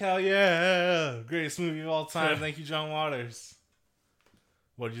you're like, hell yeah, greatest movie of all time. Thank you, John Waters.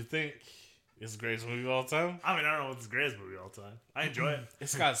 What did you think? It's the greatest movie of all time? I mean, I don't know what's the greatest movie of all time. I enjoy it.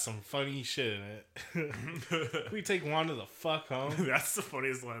 It's got some funny shit in it. Can we take Wanda the fuck home? That's the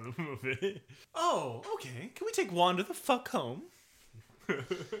funniest line of the movie. Oh, okay. Can we take Wanda the fuck home?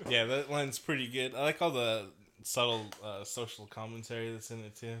 Yeah, that line's pretty good. I like all the subtle social commentary that's in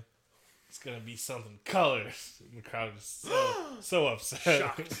it, too. It's gonna be something colored. And the crowd is so upset.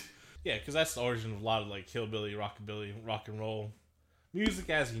 Shocked. Yeah, because that's the origin of a lot of like hillbilly, rockabilly, rock and roll music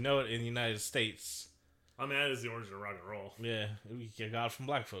as you know it in the United States. I mean, that is the origin of rock and roll. Yeah, we got it from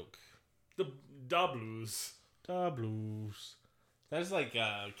black folk. The Da Blues. Da blues. That's like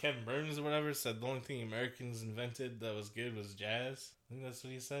Kevin Burns or whatever said the only thing Americans invented that was good was jazz. I think that's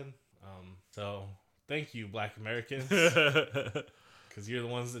what he said. So thank you, Black Americans, because you're the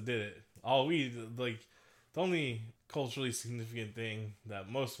ones that did it. The only culturally significant thing that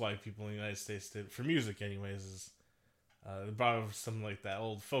most white people in the United States did, for music anyways, is they brought over something like that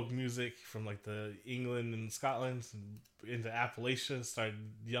old folk music from like the England and Scotland into Appalachia, started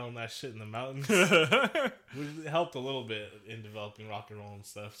yelling that shit in the mountains. Which helped a little bit in developing rock and roll and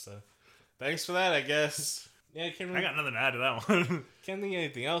stuff, so thanks for that, I guess. Yeah, I got nothing to add to that one. Can't think of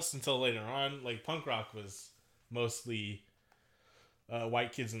anything else until later on. Like, punk rock was mostly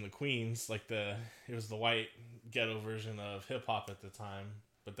white kids in the Queens. It was the white ghetto version of hip hop at the time.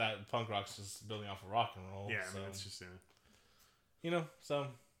 But that punk rock's just building off of rock and roll. Yeah, I mean, it's just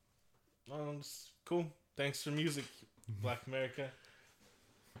it's cool. Thanks for music, Black America.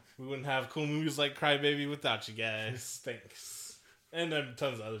 We wouldn't have cool movies like Crybaby without you guys. Thanks. And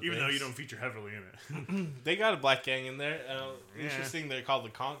tons of other things. Even though you don't feature heavily in it. They got a black gang in there. Interesting, they're called the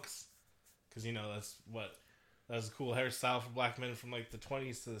Conks. Because, that was a cool hairstyle for black men from like the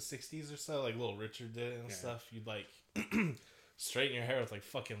 20s to the 60s or so. Like Little Richard did it and stuff. You'd like straighten your hair with like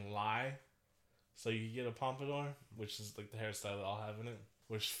fucking lye. So you get a pompadour, which is like the hairstyle that I'll have in it.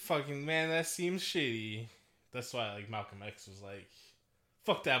 Which fucking, man, that seems shitty. That's why like Malcolm X was like,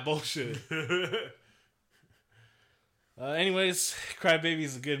 fuck that bullshit. Anyways, Crybaby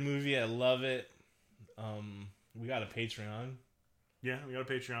is a good movie. I love it. We got a Patreon. Yeah, we got a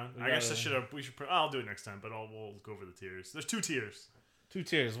Patreon. I guess we should. I'll do it next time, but we'll go over the tiers. There's 2 tiers. 2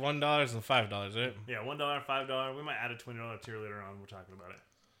 tiers, $1 and $5, right? Yeah, $1, $5. We might add a $20 tier later on. We're talking about it.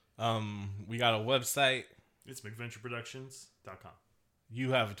 We got a website. It's McVentureProductions.com.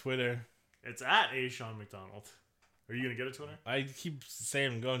 You have a Twitter. It's at A. Sean McDonald. Are you going to get a Twitter? I keep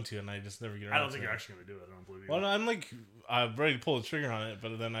saying I'm going to, and I just never get around I don't to think it. you're actually going to do it. I don't believe you. Well, no, I'm like, I'm ready to pull the trigger on it,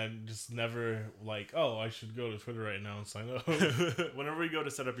 but then I just never, like, oh, I should go to Twitter right now and sign up. Whenever we go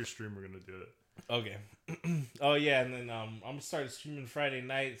to set up your stream, we're going to do it. Okay. Oh, yeah, and then I'm going to start streaming Friday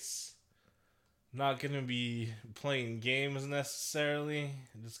nights. Not going to be playing games necessarily.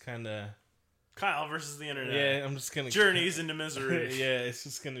 Just kind of... Kyle versus the internet. Yeah, I'm just going to... Journeys into misery. Yeah, it's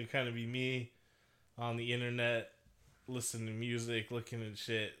just going to kind of be me on the internet, listening to music, looking at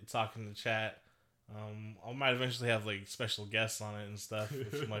shit, talking to chat. I might eventually have like special guests on it and stuff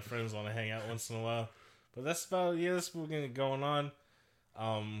if my friends want to hang out once in a while. But that's about that's what's going on.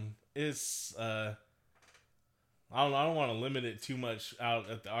 It's I don't want to limit it too much out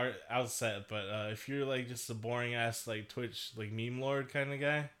at the outset, but if you're like just a boring ass like Twitch like meme lord kind of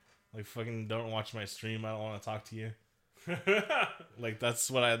guy, like fucking don't watch my stream. I don't want to talk to you. Like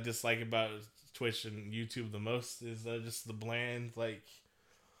that's what I dislike about Twitch and YouTube the most is just the bland like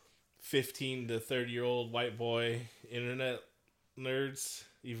 15 to 30-year-old white boy internet nerds.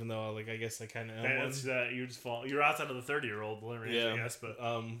 Even though like I guess I kind of am one. You just fall. You're outside of the 30-year-old range, I guess. But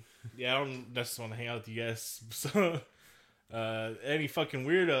yeah, I don't just want to hang out with you guys. So any fucking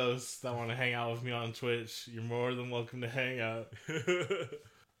weirdos that want to hang out with me on Twitch, you're more than welcome to hang out.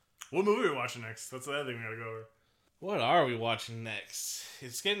 What movie are we watching next? That's the other thing we gotta go over. What are we watching next?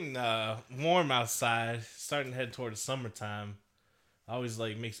 It's getting warm outside. Starting to head toward the summertime. Always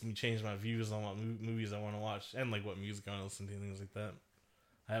like makes me change my views on what movies I want to watch and like what music I want to listen to, things like that.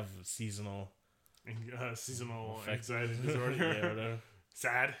 I have seasonal anxiety disorder. Yeah, whatever.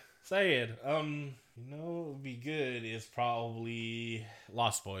 Sad. You know what would be good is probably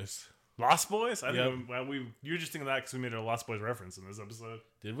Lost Boys. Lost Boys? I think you were just thinking that because we made a Lost Boys reference in this episode.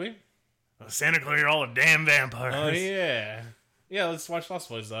 Did we? Santa Claus, you're all a damn vampires. Oh yeah. Yeah, let's watch Lost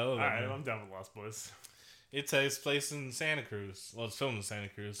Boys though. Alright, I'm down with Lost Boys. It takes place in Santa Cruz. Well, it's filmed in Santa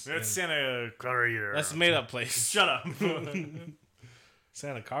Cruz. It's Santa Clarita. That's a made-up place. Shut up.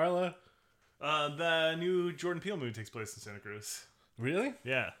 Santa Carla? The new Jordan Peele movie takes place in Santa Cruz. Really?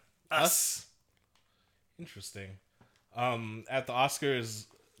 Yeah. Us. Interesting. At the Oscars,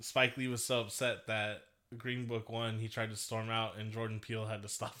 Spike Lee was so upset that Green Book won, he tried to storm out, and Jordan Peele had to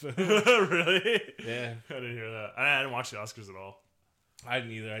stop him. Really? Yeah. I didn't hear that. I didn't watch the Oscars at all. I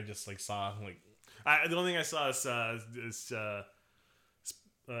didn't either. I just like saw like... the only thing I saw is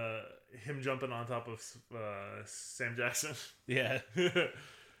him jumping on top of Sam Jackson. Yeah.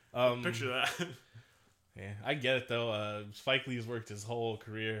 Picture that. Yeah, I get it though. Spike Lee's worked his whole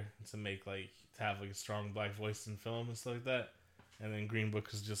career to make to have like a strong black voice in film and stuff like that. And then Green Book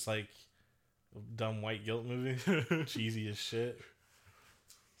is just like a dumb white guilt movie, cheesy as shit.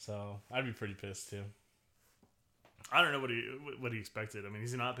 So I'd be pretty pissed too. I don't know what he expected. I mean,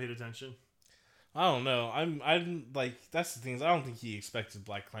 he's not paid attention. I don't know. I'm like that's the thing. I don't think he expected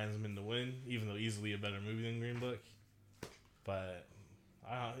Black Klansman to win, even though easily a better movie than Green Book. But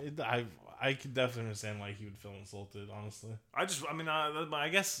I could definitely understand why he would feel insulted. Honestly, I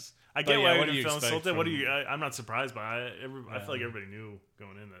guess I get why he would feel insulted. I'm not surprised by it. I feel like everybody knew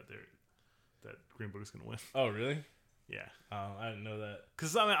going in that Green Book was going to win. Oh, really? Yeah. I didn't know that.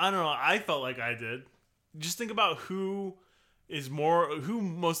 Because I don't know. I felt like I did. Just think about who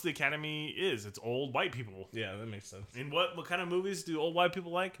most of the Academy is. It's old white people. Yeah, that makes sense. And what kind of movies do old white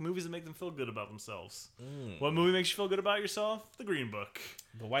people like? Movies that make them feel good about themselves. What movie makes you feel good about yourself? The Green Book.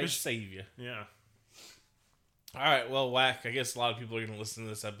 The white savior. Yeah. All right, well, whack. I guess a lot of people are going to listen to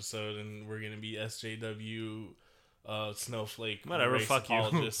this episode, and we're going to be SJW, snowflake, whatever, race fuck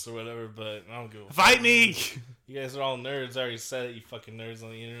apologists or whatever, but I don't give a Fight me! You guys are all nerds. I already said it, you fucking nerds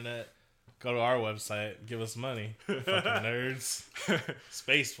on the internet. Go to our website. Give us money. Fucking nerds.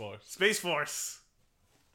 Space Force. Space Force.